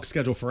was a fuck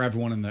schedule for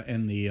everyone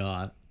in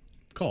the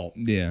cult.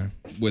 Yeah,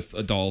 with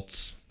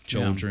adults,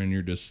 children,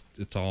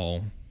 it's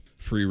all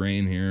free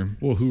reign here.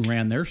 Well, who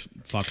ran their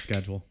fuck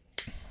schedule?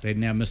 They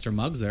didn't have Mr.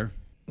 Muggs there.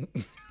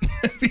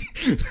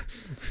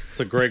 It's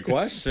a great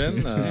question.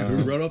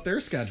 Who wrote up their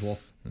schedule?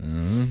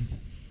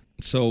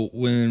 So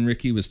when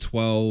Ricky was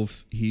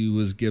 12, he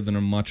was given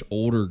a much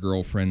older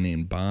girlfriend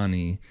named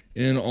Bonnie.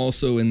 And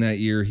also in that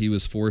year, he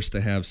was forced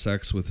to have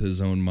sex with his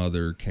own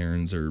mother,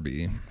 Karen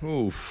Zerbe.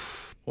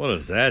 Oof. What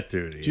does that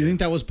do to you? Do you think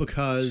that was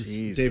because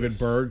Jesus. David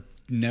Berg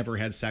never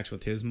had sex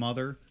with his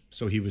mother,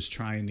 so he was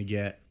trying to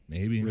get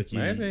Maybe. Ricky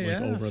Maybe,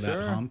 yeah, over that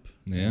sure. hump?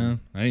 Yeah,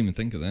 I didn't even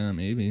think of that.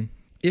 Maybe.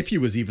 If he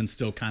was even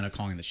still kind of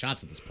calling the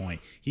shots at this point,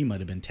 he might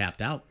have been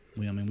tapped out.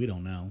 We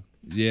don't know.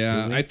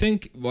 Yeah, I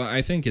think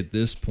at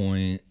this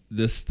point,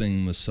 this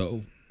thing was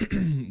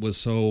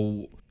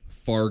so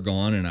far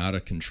gone and out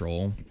of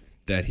control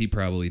that he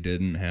probably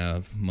didn't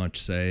have much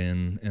say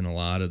in a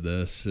lot of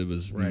this. It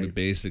was Right.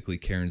 basically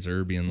Karen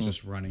Zerbe and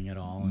Just running it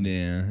all. And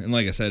yeah, and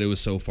like I said, it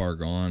was so far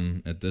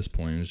gone at this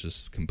point. It was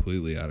just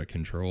completely out of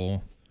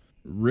control.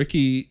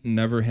 Ricky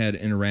never had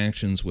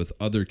interactions with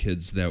other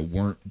kids that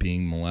weren't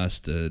being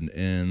molested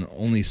and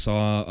only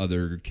saw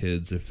other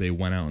kids if they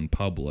went out in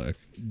public.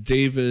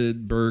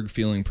 David Berg,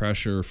 feeling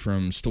pressure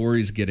from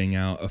stories getting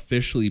out,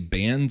 officially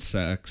banned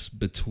sex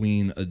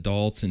between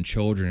adults and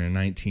children in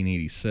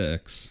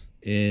 1986.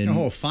 And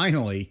oh,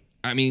 finally.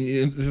 I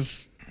mean,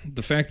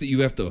 the fact that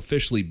you have to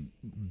officially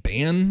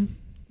ban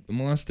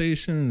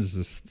molestation is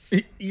just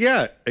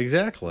Yeah,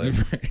 exactly.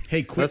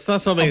 Hey, quit That's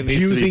not something that needs to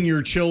be- abusing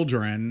your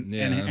children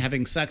and Yeah.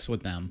 having sex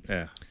with them.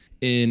 Yeah.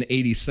 In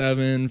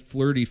 87,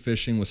 flirty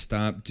fishing was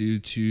stopped due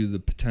to the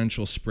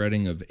potential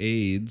spreading of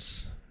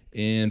AIDS.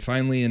 And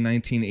finally, in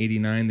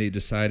 1989, they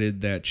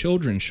decided that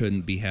children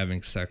shouldn't be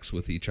having sex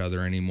with each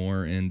other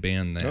anymore and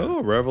banned that.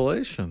 Oh,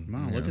 revelation.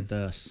 Wow, look at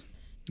this.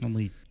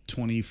 Only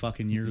 20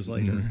 fucking years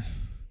later.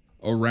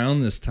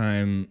 Around this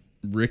time,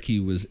 Ricky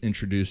was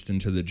introduced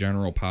into the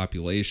general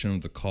population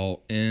of the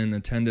cult and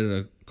attended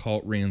a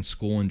cult-ran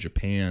school in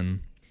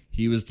Japan.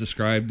 He was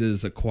described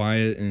as a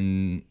quiet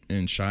and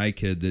shy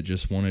kid that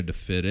just wanted to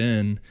fit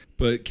in,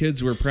 but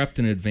kids were prepped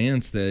in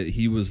advance that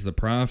he was the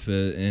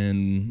prophet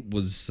and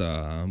was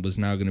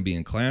now going to be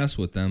in class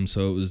with them,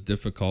 so it was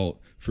difficult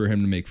for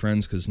him to make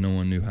friends because no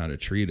one knew how to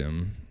treat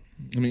him.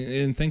 I mean,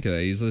 and think of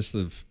that. He's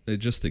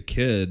just a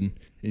kid,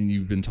 and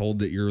you've been told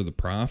that you're the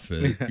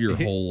prophet your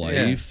whole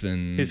life,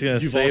 and He's going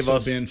to You've save also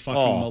us been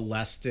fucking all.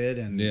 molested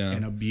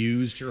and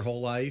abused your whole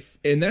life.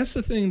 And that's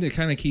the thing to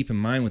kind of keep in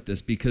mind with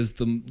this, because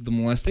the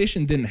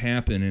molestation didn't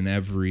happen in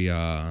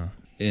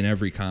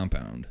every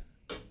compound.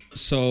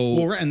 So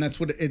Well, right, and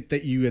that's what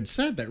that you had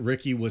said, that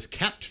Ricky was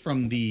kept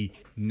from the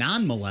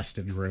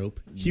non-molested group.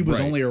 He was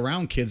Right. only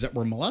around kids that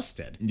were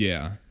molested.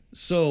 yeah,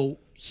 So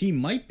he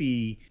might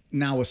be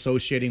now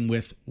associating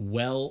with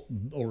well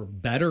or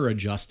better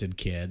adjusted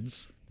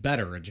kids.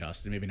 Better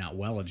adjusted, maybe not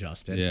well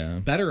adjusted. Yeah.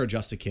 Better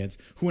adjusted kids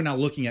who are now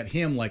looking at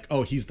him like,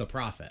 oh, he's the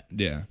prophet.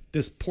 yeah,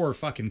 This poor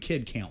fucking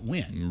kid can't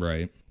win.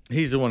 right,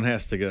 He's the one who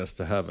has to get us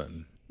to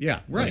heaven.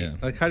 Yeah, right. Yeah.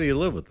 Like, how do you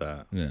live with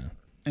that? yeah,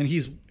 And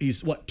he's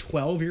what,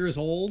 12 years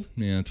old?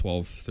 yeah,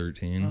 12,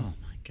 13. Oh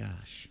my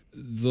gosh.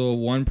 The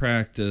one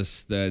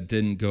practice that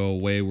didn't go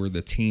away were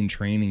the teen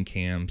training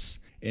camps,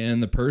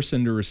 and the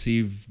person to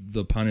receive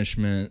the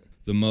punishment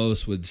the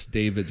most was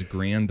David's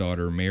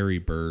granddaughter, Mary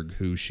Berg,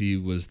 who she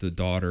was the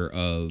daughter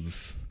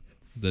of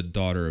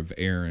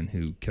Aaron,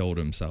 who killed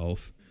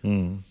himself.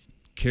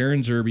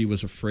 Karen Zerby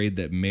was afraid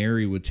that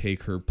Mary would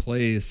take her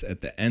place at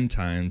the end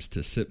times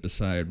to sit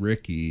beside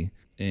Ricky,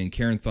 and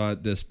Karen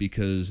thought this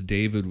because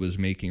David was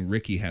making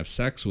Ricky have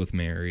sex with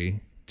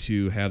Mary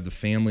to have the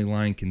family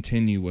line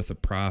continue with a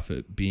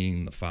prophet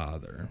being the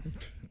father.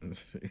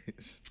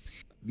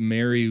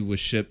 Mary was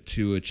shipped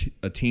to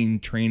a teen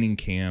training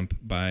camp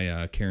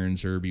by Karen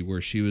Zerby,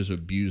 where she was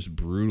abused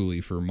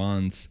brutally for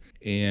months,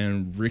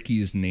 and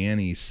Ricky's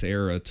nanny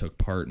Sarah took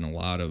part in a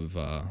lot of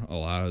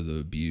the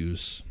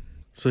abuse.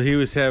 So he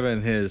was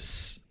having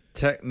his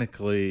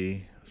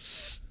technically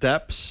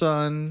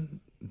stepson,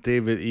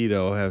 David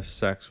Ito, have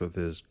sex with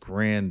his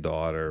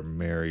granddaughter,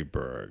 Mary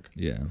Berg.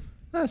 Yeah,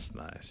 That's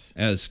nice.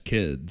 as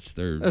kids,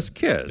 they're As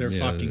kids. They're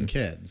Yeah, fucking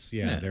kids.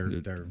 Yeah, they're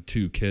they're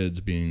two kids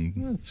being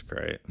That's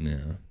great.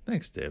 yeah.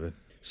 Thanks, David.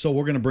 So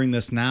we're going to bring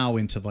this now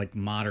into like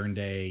modern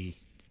day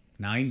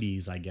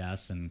 90s, I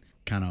guess, and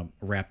kind of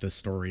wrap this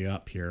story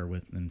up here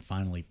with and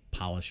finally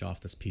polish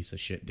off this piece of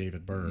shit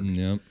David Berg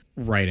Yep.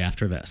 right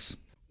after this.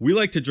 We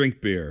like to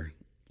drink beer,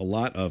 a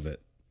lot of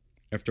it.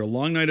 After a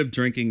long night of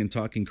drinking and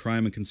talking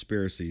crime and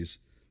conspiracies,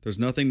 there's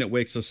nothing that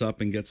wakes us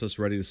up and gets us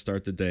ready to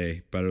start the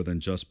day better than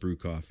Just Brew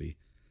Coffee.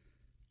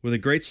 With a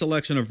great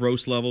selection of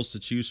roast levels to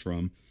choose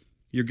from,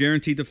 you're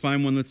guaranteed to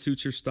find one that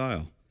suits your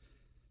style.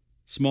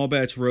 Small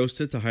batch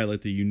roasted to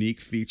highlight the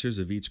unique features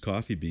of each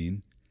coffee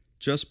bean,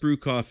 Just Brew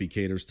Coffee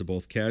caters to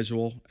both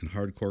casual and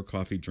hardcore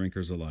coffee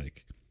drinkers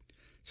alike.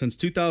 Since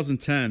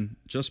 2010,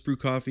 Just Brew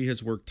Coffee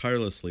has worked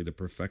tirelessly to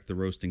perfect the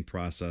roasting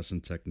process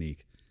and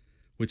technique,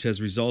 which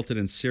has resulted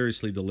in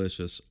seriously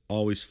delicious,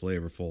 always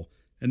flavorful,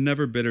 and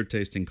never bitter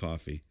tasting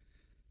coffee.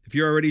 If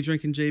you're already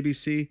drinking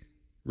JBC,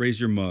 raise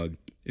your mug.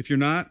 If you're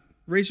not,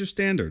 raise your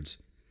standards.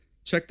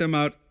 Check them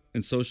out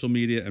in social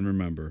media, and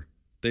remember,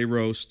 they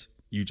roast,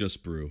 you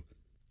just brew.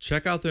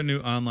 Check out their new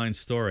online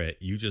store at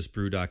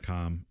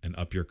youjustbrew.com and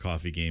up your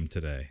coffee game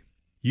today.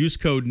 Use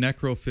code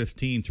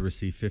NECRO15 to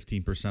receive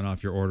 15%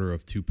 off your order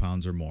of 2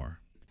 pounds or more.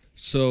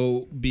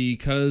 So,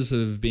 because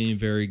of being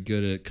very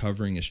good at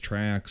covering his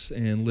tracks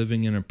and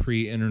living in a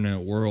pre-internet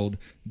world,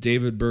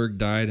 David Berg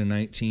died in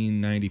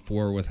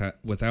 1994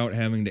 without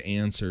having to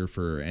answer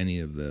for any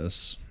of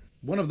this.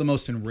 One of the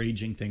most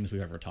enraging things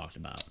we've ever talked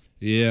about.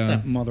 Yeah.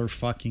 That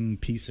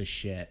motherfucking piece of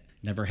shit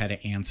never had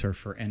to answer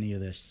for any of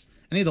this.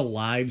 Any of the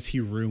lives he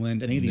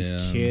ruined, any of these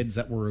Yeah. kids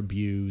that were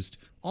abused,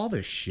 all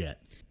this shit.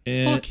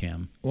 And- Fuck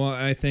him. Well,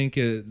 I think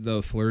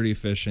the flirty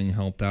fishing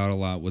helped out a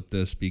lot with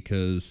this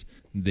because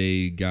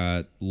they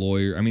got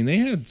they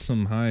had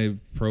some high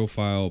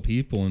profile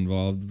people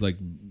involved, like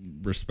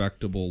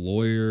respectable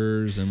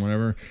lawyers and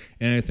whatever.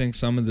 And I think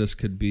some of this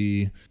could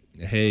be,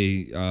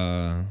 hey,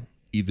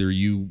 either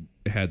you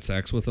had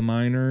sex with a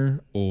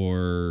minor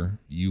or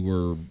you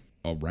were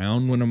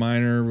around when a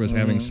minor was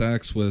having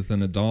sex with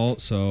an adult,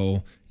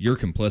 so you're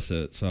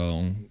complicit,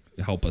 so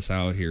help us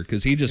out here,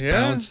 because he just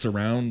bounced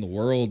around the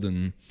world.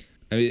 And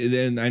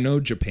I know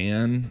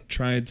Japan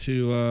tried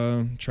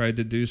to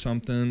do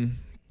something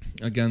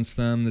against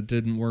them that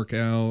didn't work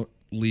out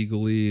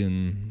legally,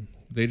 and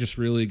they just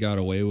really got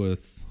away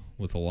with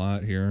a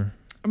lot here.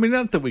 I mean,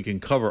 not that we can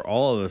cover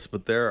all of this,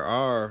 but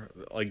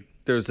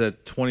there's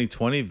that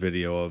 2020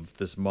 video of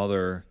this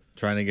mother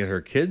trying to get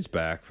her kids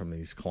back from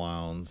these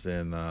clowns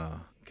in,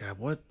 God,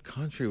 what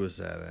country was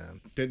that in?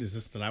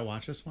 Did I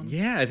watch this one?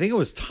 Yeah, I think it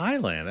was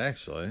Thailand,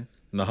 actually.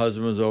 And the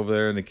husband was over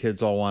there, and the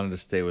kids all wanted to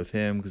stay with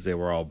him because they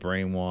were all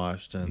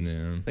brainwashed.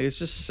 And it's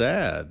just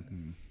sad.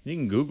 You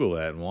can Google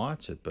that and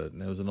watch it, but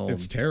it was an old...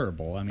 It's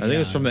terrible. I mean, I think it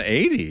was from the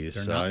 80s.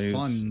 They're not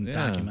fun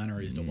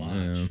documentaries to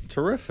watch.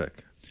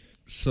 Terrific.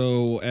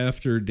 So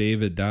after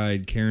David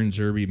died, Karen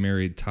Zerbe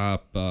married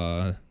top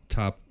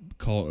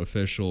cult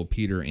official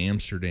Peter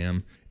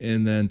Amsterdam,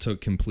 and then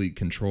took complete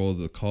control of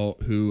the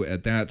cult, who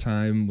at that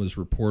time was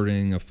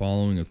reporting a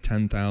following of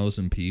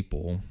 10,000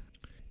 people.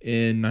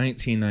 In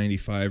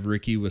 1995,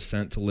 Ricky was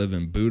sent to live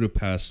in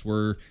Budapest,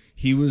 where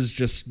he was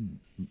just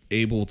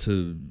able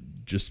to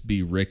just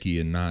be Ricky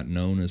and not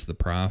known as the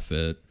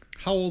prophet.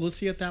 How old is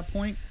he at that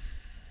point?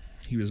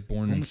 He was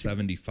born in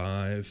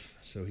 75,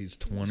 so he's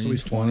 20. So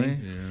he's 20?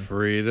 Yeah.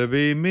 Free to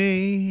be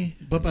me.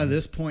 But by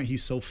this point,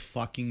 he's so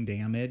fucking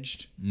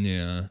damaged.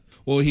 Yeah.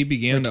 Well, he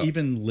began to...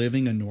 Even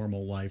living a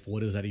normal life,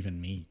 what does that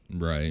even mean?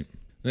 Right.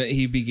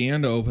 He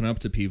began to open up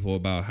to people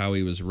about how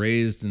he was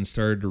raised and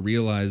started to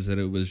realize that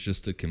it was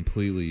just a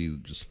completely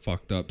just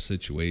fucked up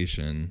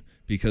situation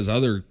because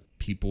other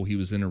people he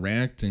was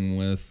interacting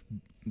with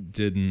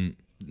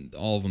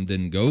all of them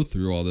didn't go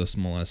through all this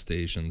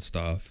molestation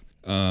stuff.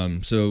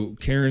 So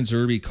Karen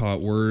Zerbe caught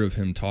word of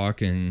him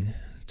talking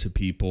to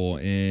people,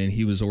 and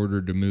he was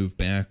ordered to move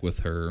back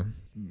with her.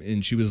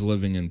 And she was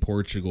living in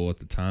Portugal at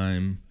the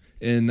time.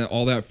 And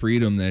all that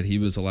freedom that he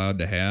was allowed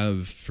to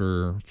have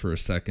for a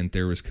second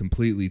there was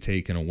completely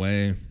taken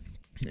away.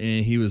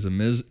 And he was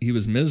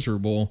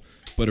miserable,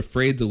 but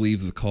afraid to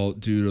leave the cult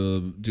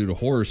due to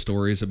horror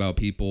stories about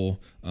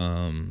people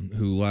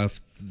who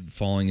left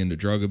falling into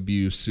drug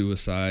abuse,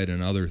 suicide,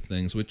 and other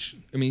things. Which,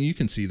 I mean, you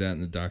can see that in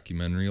the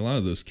documentary. A lot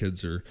of those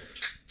kids are...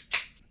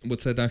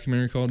 What's that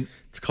documentary called?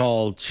 It's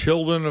called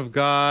Children of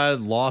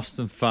God, Lost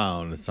and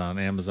Found. It's on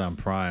Amazon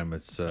Prime.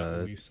 It's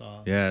we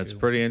saw. it's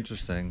pretty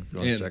interesting. If you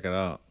want to check it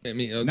out. I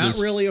mean, Not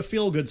really a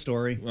feel-good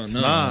story. Well, It's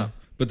no. not.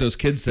 But those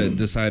kids that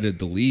decided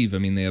to leave, I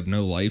mean, they have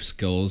no life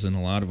skills, and a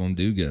lot of them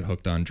do get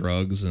hooked on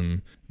drugs,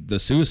 and the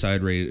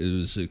suicide rate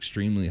is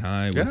extremely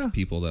high with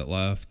people that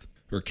left,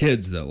 or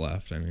kids that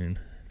left, I mean.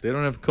 They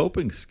don't have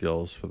coping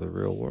skills for the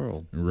real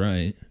world.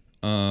 Right.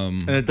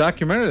 And the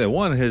documentary that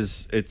won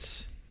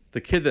it's the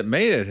kid that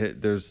made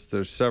it.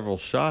 There's several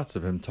shots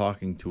of him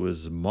talking to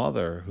his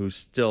mother, who's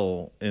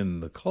still in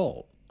the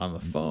cult, on the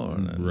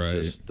phone, and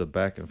just the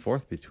back and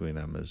forth between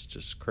them is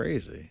just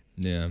crazy.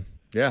 Yeah.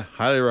 Yeah,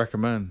 highly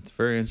recommend. It's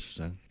very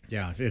interesting.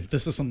 Yeah, if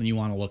this is something you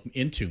want to look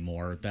into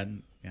more,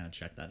 then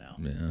check that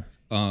out. Yeah.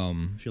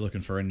 If you're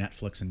looking for a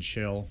Netflix and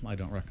chill, I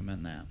don't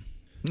recommend that.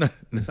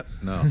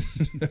 No.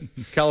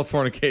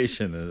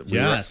 Californication.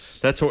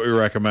 Yes. That's what we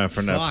recommend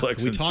for Fuck,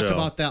 Netflix. we talked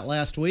about that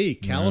last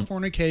week.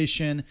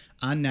 Californication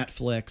on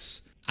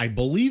Netflix. I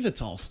believe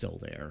it's all still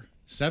there.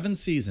 7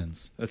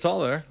 seasons. It's all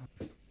there.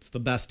 It's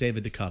the best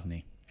David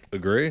Duchovny.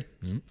 Agree.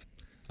 I'm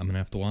going to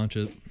have to watch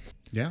it.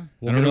 Yeah.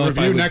 I don't know if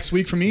I review would- next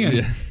week from Ian.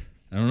 Yeah.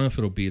 I don't know if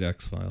it'll beat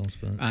X-Files,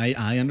 but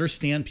I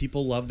understand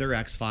people love their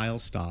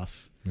X-Files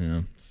stuff.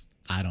 yeah.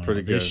 I don't know.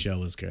 pretty This good.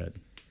 show is good.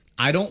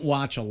 I don't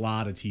watch a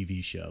lot of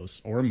TV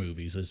shows or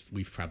movies, as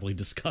we've probably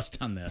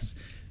discussed on this.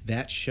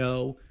 That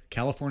show,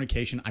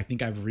 Californication, I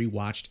think I've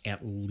rewatched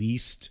at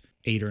least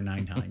 8 or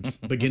 9 times.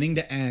 Beginning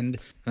to end,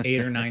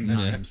 8 or 9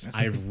 times.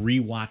 I've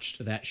rewatched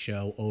that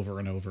show over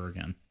and over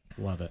again.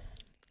 Love it.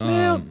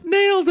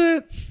 Nailed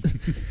it.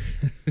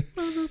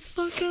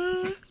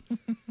 Motherfucker.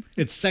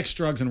 It's sex,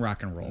 drugs, and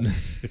rock and roll.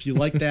 If you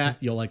like that,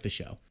 you'll like the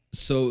show.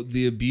 So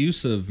the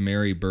abuse of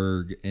Mary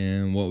Berg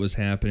and what was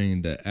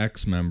happening to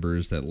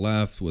ex-members that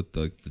left with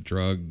the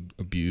drug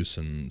abuse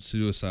and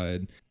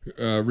suicide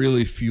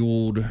really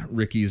fueled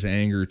Ricky's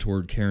anger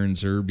toward Karen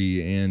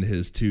Zerbe and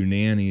his 2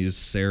 nannies,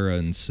 Sarah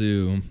and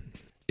Sue.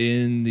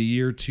 In the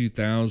year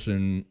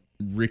 2000,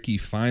 Ricky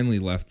finally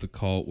left the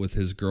cult with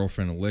his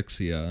girlfriend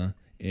Alexia,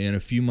 and a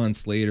few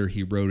months later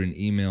he wrote an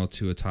email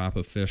to a top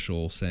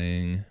official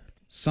saying,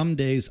 Some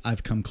days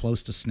I've come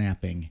close to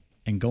snapping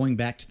and going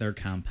back to their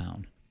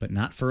compound, but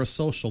not for a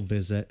social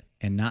visit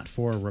and not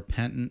for a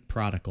repentant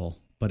prodigal,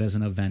 but as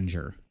an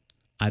avenger.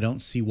 I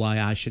don't see why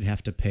I should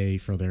have to pay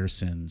for their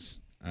sins.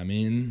 I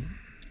mean...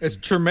 It's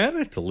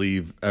traumatic to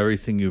leave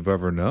everything you've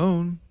ever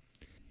known.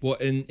 Well,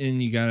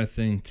 and you got to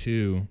think,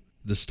 too,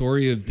 the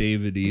story of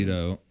David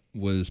Ito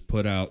was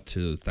put out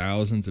to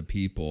thousands of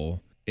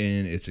people,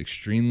 and it's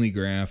extremely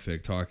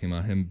graphic, talking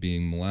about him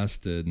being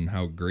molested and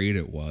how great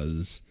it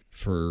was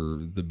for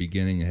the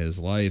beginning of his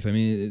life. I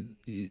mean,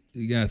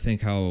 you got to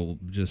think how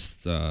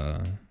just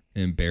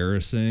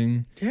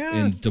embarrassing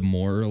and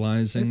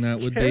demoralizing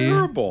that would be.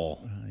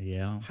 Terrible.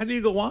 Yeah. How do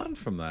you go on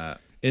from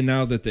that? And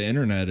now that the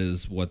internet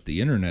is what the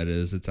internet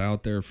is, it's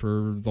out there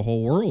for the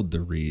whole world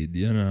to read.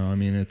 You know, I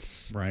mean,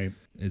 it's Right.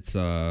 it's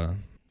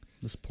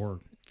This poor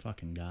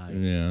fucking guy.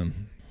 yeah.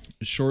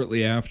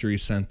 Shortly after he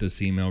sent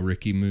this email,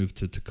 Ricky moved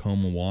to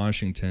Tacoma,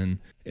 Washington,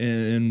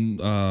 and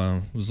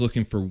was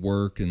looking for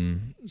work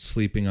and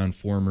sleeping on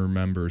former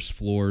members'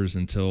 floors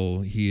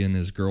until he and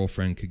his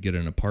girlfriend could get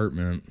an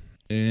apartment.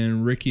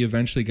 And Ricky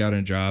eventually got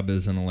a job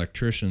as an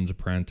electrician's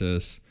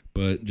apprentice,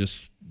 but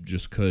just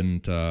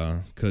couldn't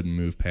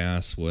move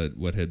past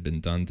what had been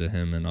done to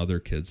him and other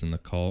kids in the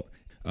cult.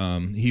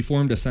 He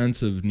formed a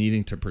sense of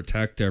needing to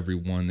protect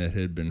everyone that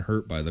had been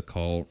hurt by the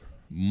cult,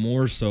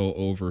 more so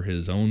over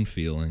his own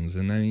feelings.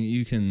 And I mean,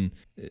 you can...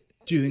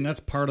 Do you think that's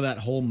part of that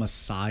whole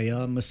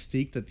Messiah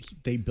mystique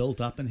that they built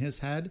up in his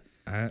head?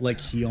 Like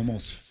he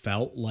almost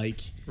felt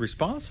like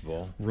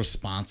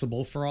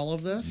responsible for all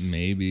of this?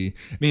 Maybe.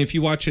 I mean, if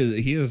you watch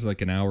it, he has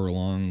like an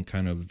hour-long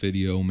kind of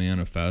video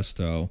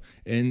manifesto,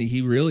 and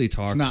he really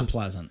talks... It's not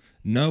pleasant.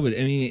 No, but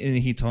I mean, and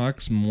he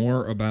talks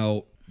more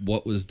about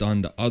what was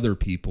done to other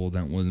people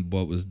than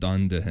what was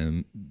done to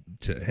him,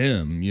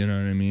 you know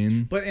what I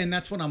mean? And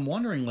that's what I'm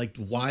wondering, like,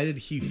 why did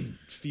he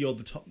feel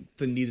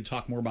the need to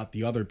talk more about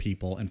the other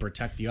people and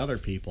protect the other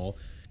people?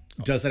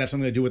 Does that have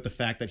something to do with the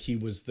fact that he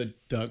was the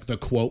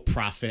quote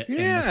prophet and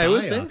Messiah? I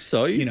would think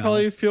so. You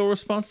probably feel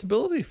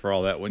responsibility for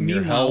all that when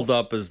you're held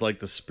up as like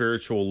the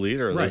spiritual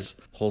leader of this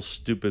whole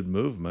stupid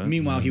movement.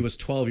 Meanwhile, he was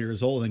 12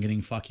 years old and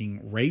getting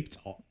fucking raped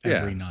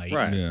every night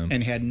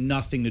and had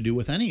nothing to do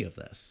with any of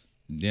this.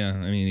 Yeah,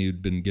 I mean,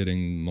 he'd been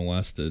getting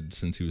molested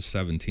since he was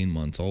 17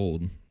 months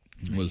old.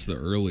 Was the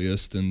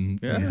earliest in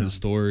his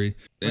story.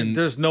 And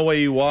there's no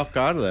way you walk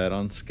out of that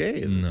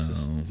unscathed.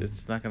 No.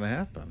 It's not going to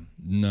happen.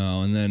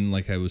 No, and then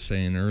like I was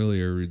saying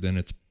earlier, then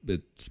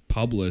it's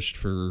published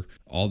for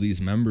all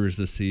these members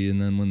to see, and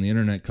then when the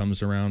internet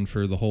comes around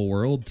for the whole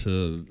world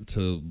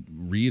to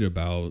read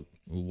about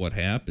what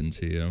happened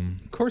to him.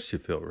 Of course you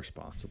feel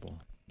responsible.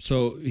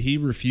 So he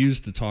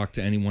refused to talk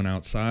to anyone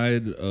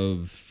outside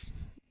of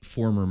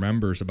former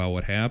members about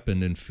what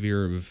happened in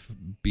fear of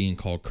being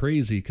called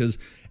crazy, because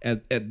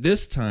at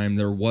this time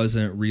there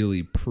wasn't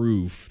really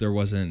proof. There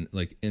wasn't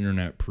like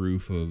internet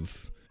proof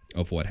of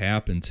what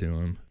happened to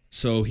him.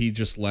 So he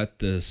just let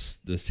this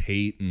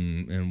hate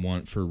and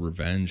want for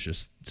revenge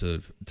just to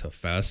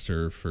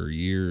fester for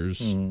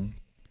years.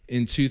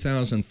 In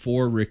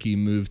 2004, Ricky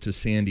moved to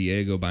San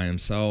Diego by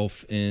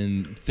himself,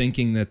 and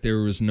thinking that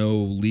there was no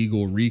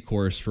legal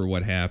recourse for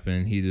what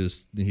happened,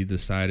 he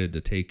decided to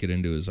take it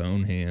into his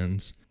own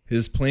hands.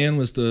 His plan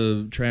was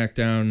to track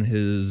down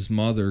his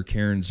mother,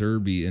 Karen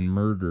Zerby, and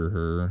murder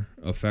her,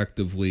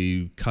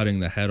 effectively cutting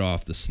the head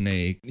off the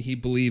snake. He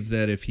believed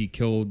that if he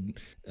killed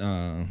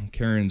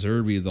Karen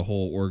Zerby, the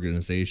whole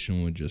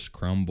organization would just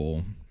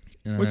crumble.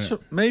 Which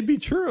may be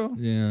true.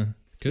 Yeah.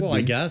 Could be.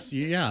 I guess,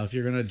 if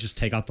you're going to just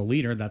take out the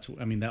leader,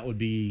 that would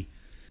be,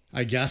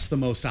 I guess, the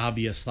most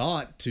obvious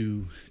thought,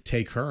 to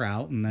take her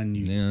out, and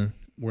then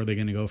where are they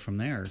going to go from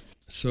there?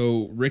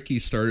 So Ricky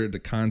started to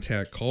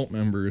contact cult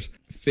members,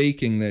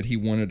 faking that he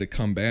wanted to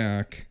come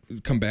back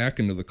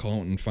into the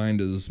cult and find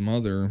his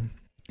mother.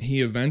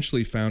 He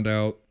eventually found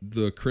out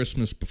the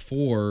Christmas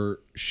before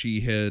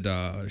she had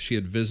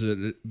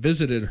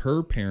visited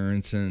her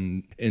parents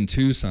in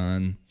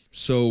Tucson.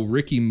 So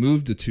Ricky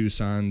moved to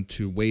Tucson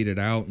to wait it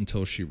out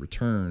until she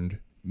returned.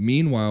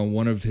 Meanwhile,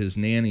 one of his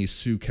nannies,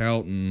 Sue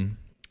Calton,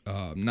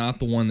 not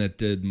the one that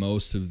did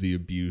most of the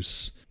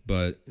abuse,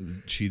 but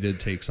she did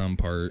take some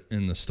part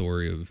in the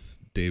story of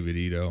David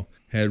Ito,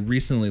 had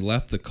recently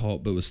left the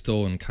cult but was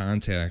still in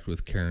contact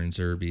with Karen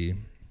Zerby.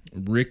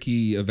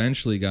 Ricky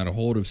eventually got a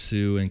hold of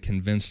Sue and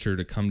convinced her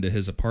to come to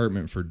his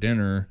apartment for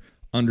dinner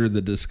under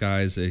the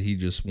disguise that he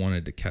just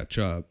wanted to catch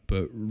up.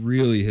 But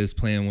really his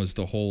plan was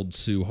to hold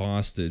Sue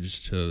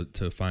hostage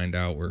to find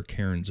out where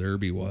Karen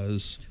Zerby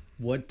was.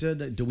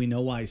 Do we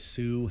know why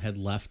Sue had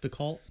left the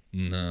cult?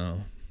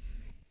 No.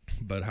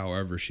 But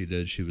however she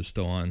did, she was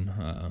still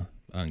on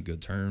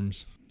good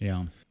terms.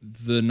 Yeah.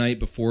 The night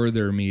before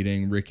their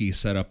meeting, Ricky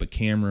set up a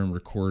camera and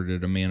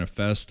recorded a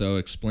manifesto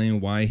explaining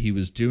why he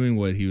was doing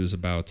what he was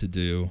about to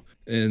do.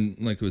 And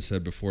like was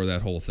said before,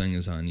 that whole thing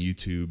is on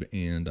YouTube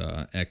and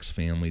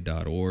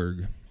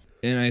xfamily.org.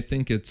 And I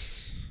think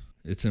it's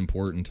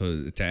important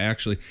to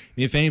actually,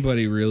 if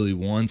anybody really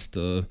wants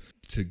to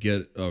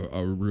get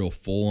a real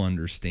full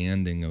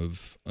understanding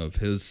of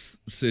his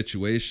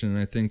situation,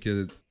 I think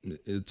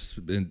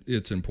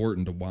it's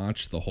important to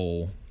watch the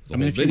whole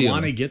if video. you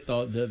want to get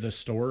the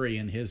story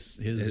and his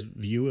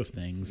view of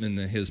things and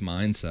his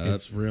mindset,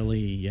 it's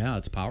really,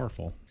 it's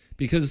powerful.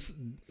 Because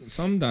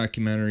some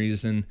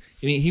documentaries, and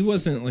he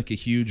wasn't like a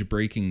huge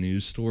breaking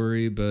news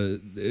story,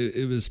 but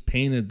it was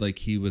painted like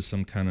he was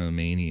some kind of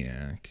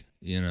maniac,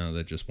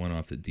 that just went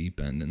off the deep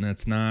end, and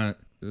that's not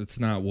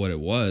what it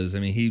was.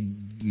 He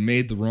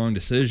made the wrong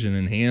decision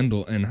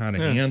and how to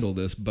handle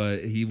this,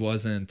 but he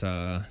wasn't.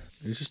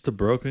 He's just a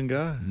broken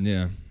guy.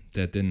 Yeah,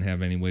 that didn't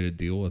have any way to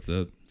deal with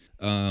it.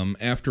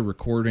 After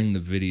recording the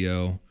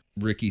video,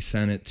 Ricky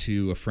sent it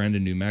to a friend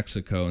in New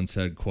Mexico and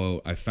said,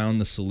 quote, "I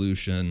found the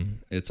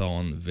solution. It's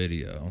all in the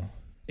video."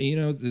 And you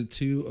know, the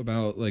two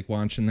about like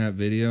watching that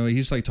video,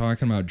 he's like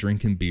talking about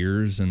drinking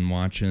beers and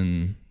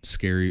watching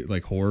scary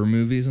like horror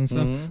movies and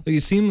stuff. Like he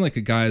seemed like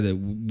a guy that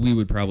we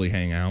would probably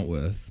hang out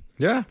with.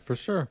 Yeah, for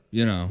sure.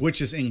 You know, Which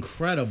is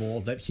incredible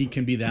that he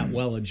can be that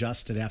well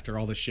adjusted after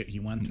all the shit he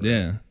went through.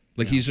 yeah.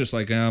 Like he's just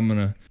like, I'm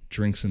gonna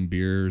drink some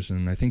beers,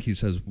 and I think he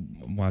says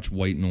watch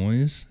White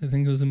Noise. I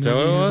think it was a movie. Is that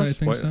what it was? I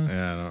think so.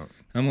 Yeah, I don't.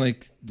 I'm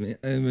like,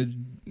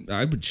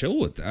 I would chill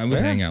with that. I would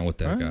hang out with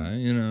that guy.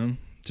 You know,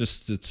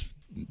 just it's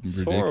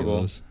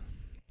ridiculous.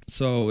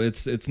 So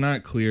it's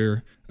not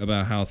clear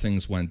about how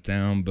things went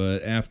down,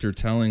 but after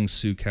telling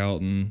Sue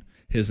Calton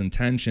his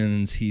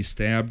intentions, he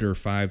stabbed her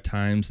 5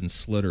 times and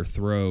slit her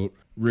throat.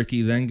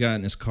 Ricky then got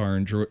in his car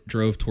and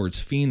drove towards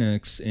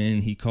Phoenix,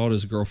 and he called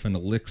his girlfriend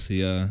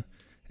Alexia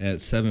at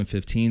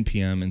 7:15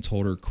 p.m. and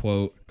told her,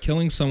 quote,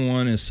 "Killing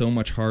someone is so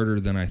much harder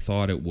than I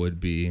thought it would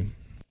be."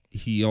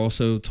 He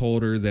also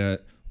told her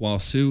that while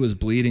Sue was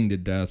bleeding to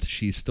death,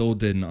 she still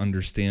didn't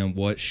understand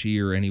what she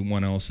or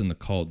anyone else in the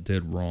cult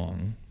did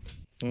wrong,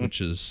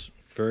 which is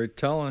Very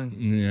telling.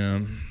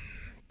 yeah.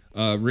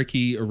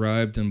 Ricky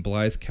arrived in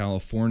Blythe,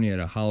 California at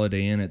a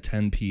Holiday Inn at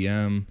 10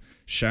 p.m.,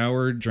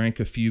 showered, drank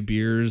a few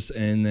beers,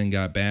 and then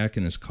got back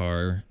in his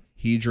car.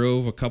 He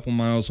drove a couple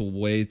miles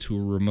away to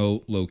a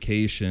remote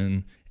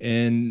location,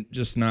 and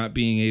just not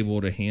being able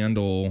to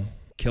handle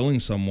killing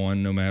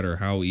someone, no matter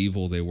how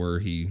evil they were,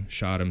 he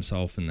shot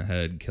himself in the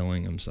head,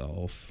 killing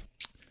himself.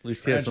 At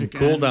least he had some Tragic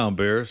cool end. down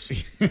beers.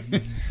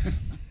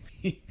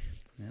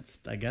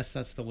 I guess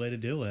that's the way to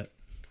do it.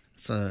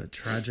 It's a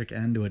tragic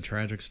end to a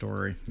tragic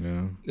story.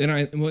 Yeah.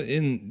 And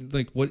in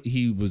like what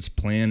he was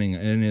planning,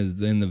 and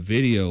in the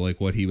video,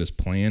 like what he was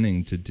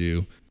planning to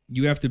do,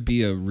 you have to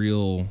be a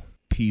real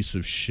piece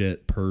of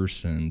shit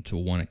person to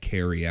want to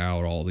carry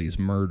out all these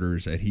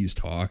murders that he's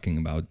talking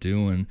about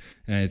doing.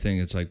 And I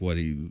think it's like what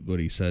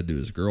he said to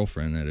his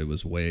girlfriend, that it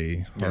was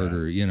way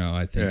harder. You know,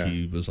 I think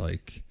he was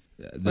like,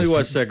 He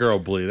watched that girl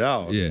bleed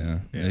out. yeah.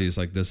 He's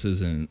like, this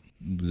isn't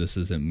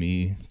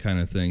me kind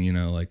of thing. You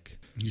know, like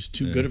He's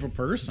too good of a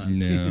person.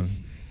 Yeah.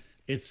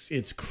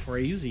 It's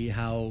crazy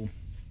how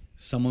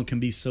someone can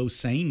be so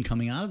sane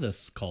coming out of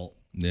this cult.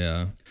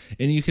 yeah.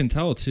 And you can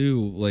tell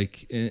too,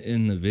 like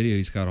in the video,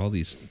 he's got all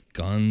these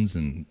guns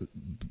and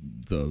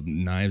the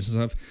knives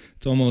and stuff.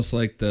 It's almost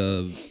like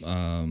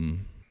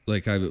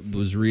like I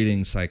was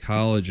reading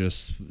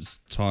psychologists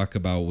talk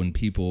about when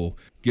people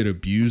get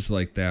abused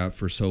like that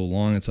for so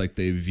long, it's like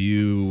they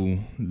view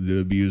the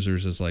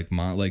abusers as like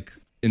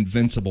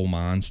invincible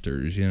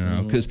monsters, you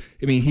know? Because,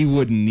 I mean, he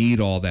wouldn't need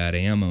all that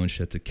ammo and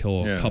shit to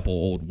kill a couple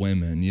old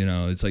women, you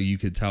know? It's like you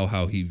could tell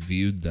how he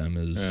viewed them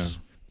as... Yeah.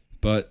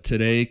 But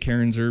today,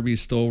 Karen Zerbe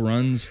still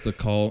runs the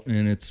cult,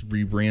 and it's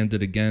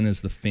rebranded again as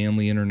the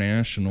Family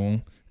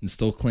International, and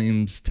still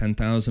claims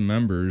 10,000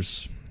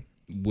 members,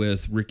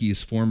 with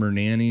Ricky's former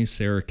nanny,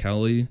 Sarah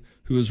Kelly,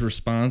 who is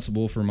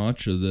responsible for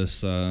much of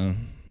this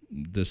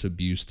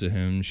abuse to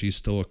him. She's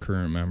still a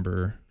current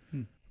member.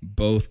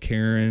 Both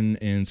Karen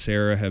and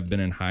Sarah have been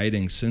in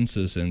hiding since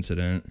this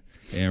incident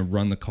and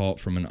run the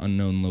cult from an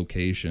unknown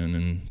location,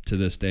 and to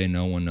this day,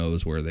 no one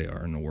knows where they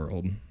are in the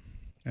world.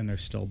 And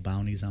there's still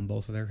bounties on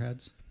both of their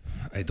heads.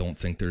 I don't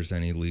think there's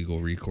any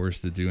legal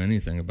recourse to do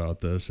anything about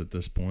this at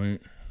this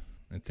point.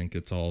 I think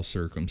it's all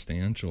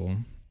circumstantial.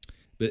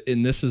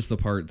 And this is the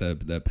part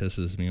that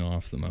pisses me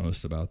off the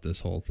most about this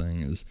whole thing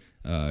is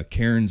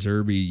Karen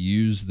Zerbe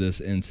used this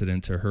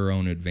incident to her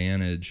own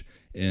advantage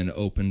and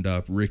opened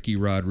up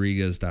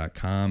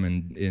RickyRodriguez.com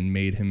and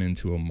made him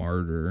into a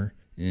martyr.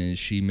 And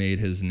she made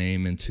his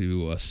name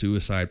into a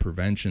suicide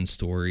prevention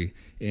story,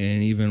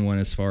 and even went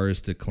as far as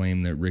to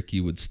claim that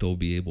Ricky would still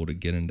be able to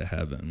get into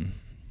heaven.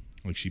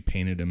 Like, she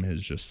painted him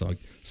as just like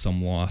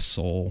some lost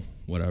soul,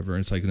 whatever.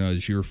 It's like, no,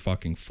 it's your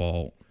fucking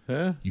fault.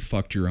 Yeah. You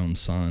fucked your own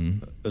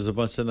son. There's a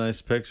bunch of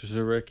nice pictures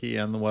of Ricky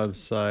on the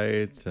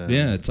website.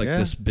 Yeah, it's like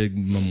this big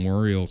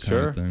memorial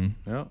kind of thing.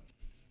 Yeah.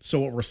 So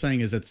what we're saying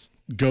is it's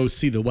go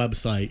see the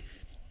website,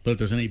 but if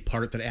there's any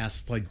part that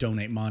asks like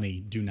donate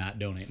money, do not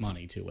donate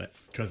money to it,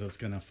 because it's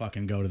going to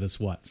fucking go to this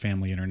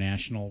Family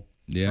International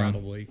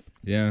probably.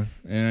 Yeah,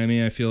 and I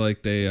mean, I feel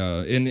like they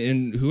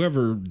and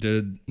whoever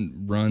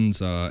runs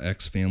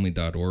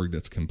xfamily.org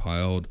that's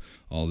compiled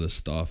all this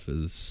stuff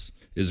is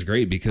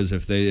great, because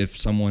if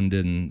someone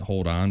didn't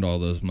hold on to all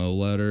those Mo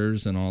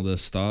letters and all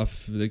this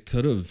stuff, they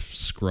could have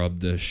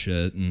scrubbed this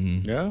shit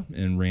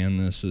and ran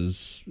this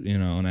as, you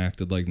know, and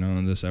acted like none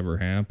of this ever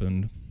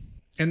happened.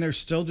 And there's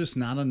still just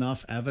not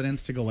enough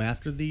evidence to go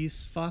after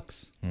these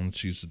fucks. Well,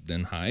 she's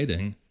in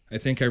hiding. I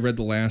think I read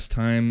the last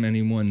time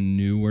anyone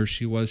knew where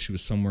she was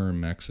somewhere in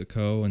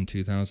Mexico in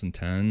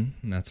 2010,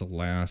 and that's the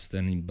last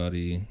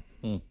anybody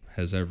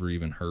has ever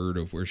even heard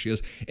of where she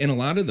is. And a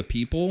lot of the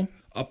people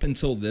up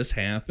until this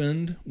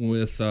happened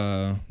with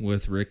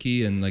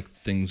Ricky, and like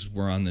things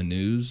were on the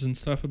news and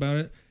stuff about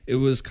it, it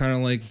was kind of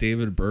like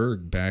David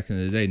Berg back in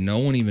the day. No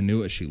one even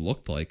knew what she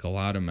looked like. A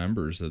lot of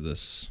members of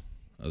this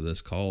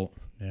cult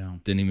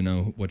didn't even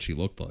know what she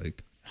looked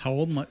like. How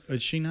old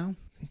is she now?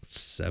 I think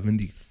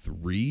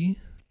 73.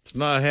 It's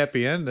not a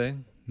happy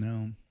ending.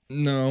 No.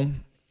 No.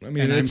 I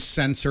mean, and I'm it's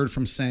censored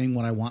from saying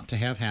what I want to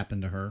have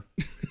happen to her.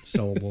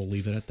 So we'll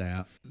leave it at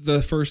that.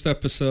 the first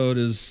episode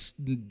is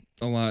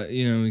a lot.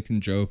 You know, we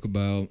can joke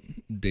about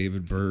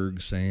David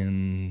Berg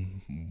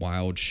saying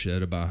wild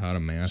shit about how to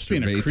masturbate. Just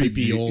being a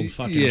creepy old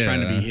fucking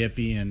trying to be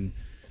hippie and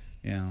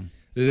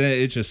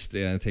It just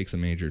it takes a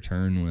major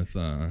turn with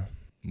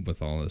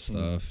all this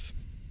stuff.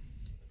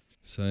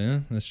 So yeah,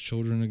 that's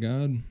Children of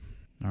God.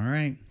 All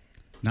right.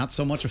 Not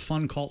so much a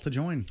fun cult to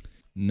join.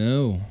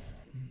 No.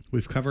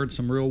 We've covered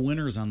some real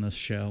winners on this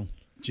show.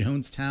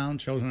 Jonestown,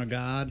 Children of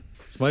God.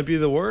 This might be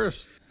the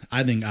worst.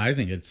 I think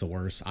it's the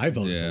worst. I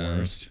voted the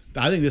worst.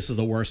 I think this is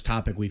the worst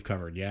topic we've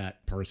covered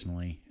yet,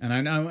 personally.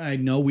 And I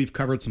know we've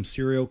covered some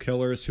serial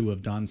killers who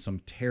have done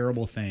some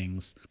terrible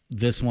things.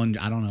 This one,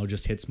 I don't know,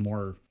 just hits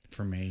more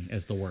for me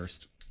as the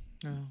worst.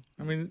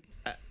 I mean,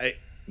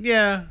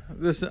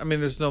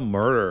 there's no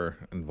murder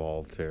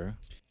involved here.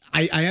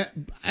 I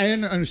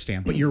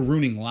understand, but you're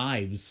ruining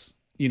lives.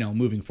 You know,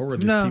 moving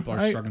forward, these people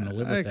are struggling to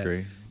live with that. I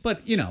agree.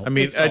 But, you know, I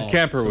mean, it's Ed all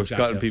Kemper was subjective.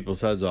 cutting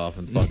people's heads off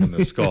and fucking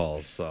their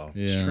skulls, so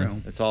Yeah. It's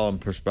true. it's all in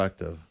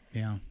perspective.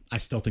 Yeah, I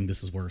still think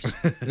this is worse.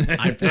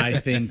 I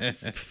think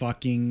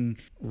fucking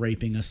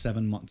raping a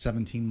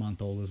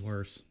 17-month-old is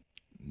worse.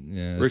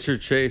 Yeah.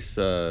 Richard Chase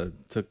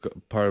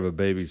took part of a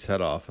baby's head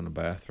off in a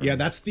bathroom. Yeah,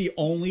 that's the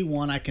only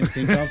one I can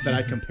think of that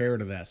I compare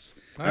to this.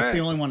 That's the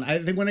only one. I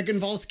think when it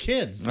involves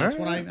kids, that's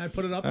when I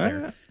put it up there.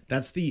 Right.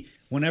 That's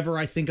whenever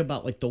I think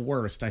about like the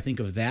worst, I think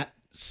of that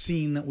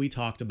scene that we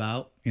talked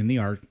about in the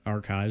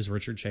archives,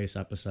 Richard Chase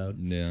episode.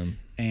 Yeah.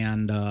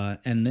 And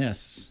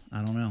this,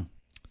 I don't know.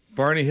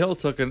 Barney Hill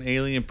took an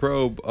alien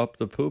probe up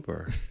the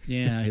pooper.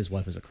 Yeah, his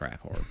wife is a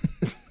crack whore.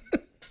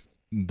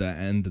 The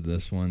end of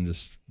this one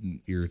just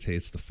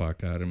irritates the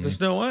fuck out of me. There's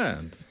no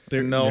end.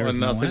 There's nothing's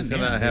no gonna end. happen.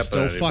 Yeah, they're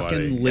still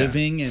fucking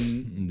living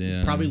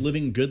and probably Yeah.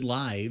 living good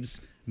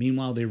lives.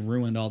 Meanwhile, they've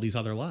ruined all these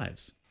other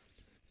lives.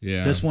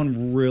 Yeah. This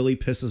one really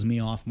pisses me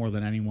off more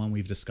than anyone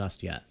we've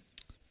discussed yet.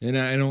 And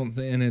I don't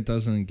think, and it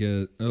doesn't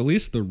get, at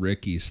least the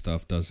Ricky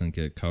stuff doesn't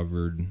get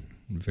covered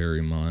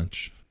very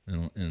much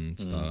and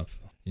stuff.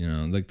 You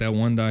know, like that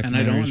one And I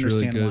documentary don't is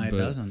really understand good, why it but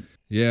doesn't.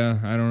 yeah,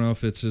 I don't know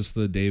if it's just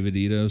the David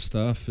Ito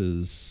stuff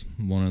is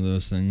one of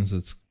those things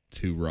that's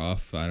too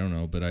rough. I don't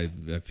know, but I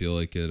feel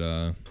like it.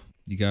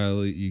 You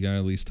gotta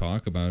at least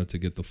talk about it to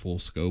get the full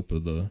scope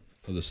of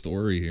the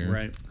story here.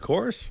 Right. Of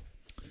course.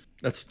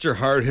 That's what your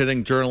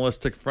hard-hitting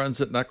journalistic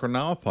friends at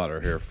Necronomipod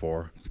are here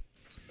for.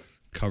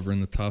 Covering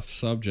the tough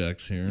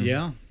subjects here.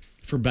 Yeah.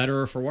 For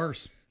better or for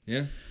worse.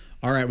 Yeah.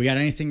 All right. We got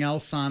anything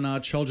else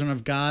on Children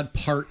of God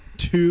Part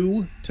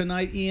 2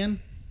 tonight,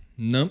 Ian?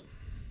 Nope.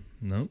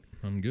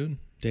 I'm good.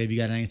 Dave, you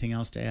got anything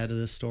else to add to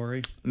this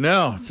story?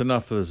 No, it's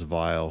enough of this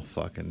vile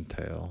fucking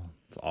tale.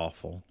 It's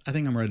awful. I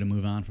think I'm ready to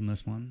move on from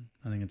this one.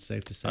 I think it's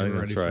safe to say I think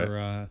we're ready that's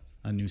for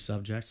a new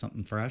subject,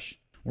 something fresh.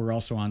 We're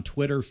also on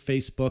Twitter,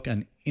 Facebook,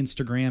 and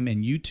Instagram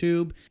and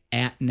YouTube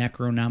at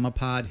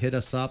Necronomipod. Hit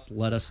us up.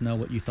 Let us know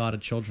what you thought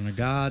of Children of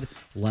God.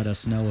 Let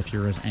us know if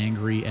you're as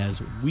angry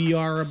as we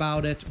are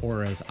about it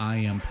or as I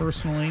am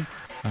personally.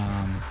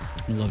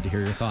 We'd love to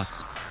hear your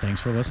thoughts. Thanks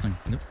for listening.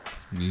 Yep.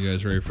 You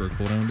guys ready for a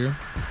cool down beer?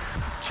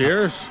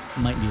 Cheers.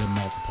 Might need a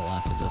multiple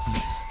after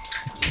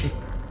this.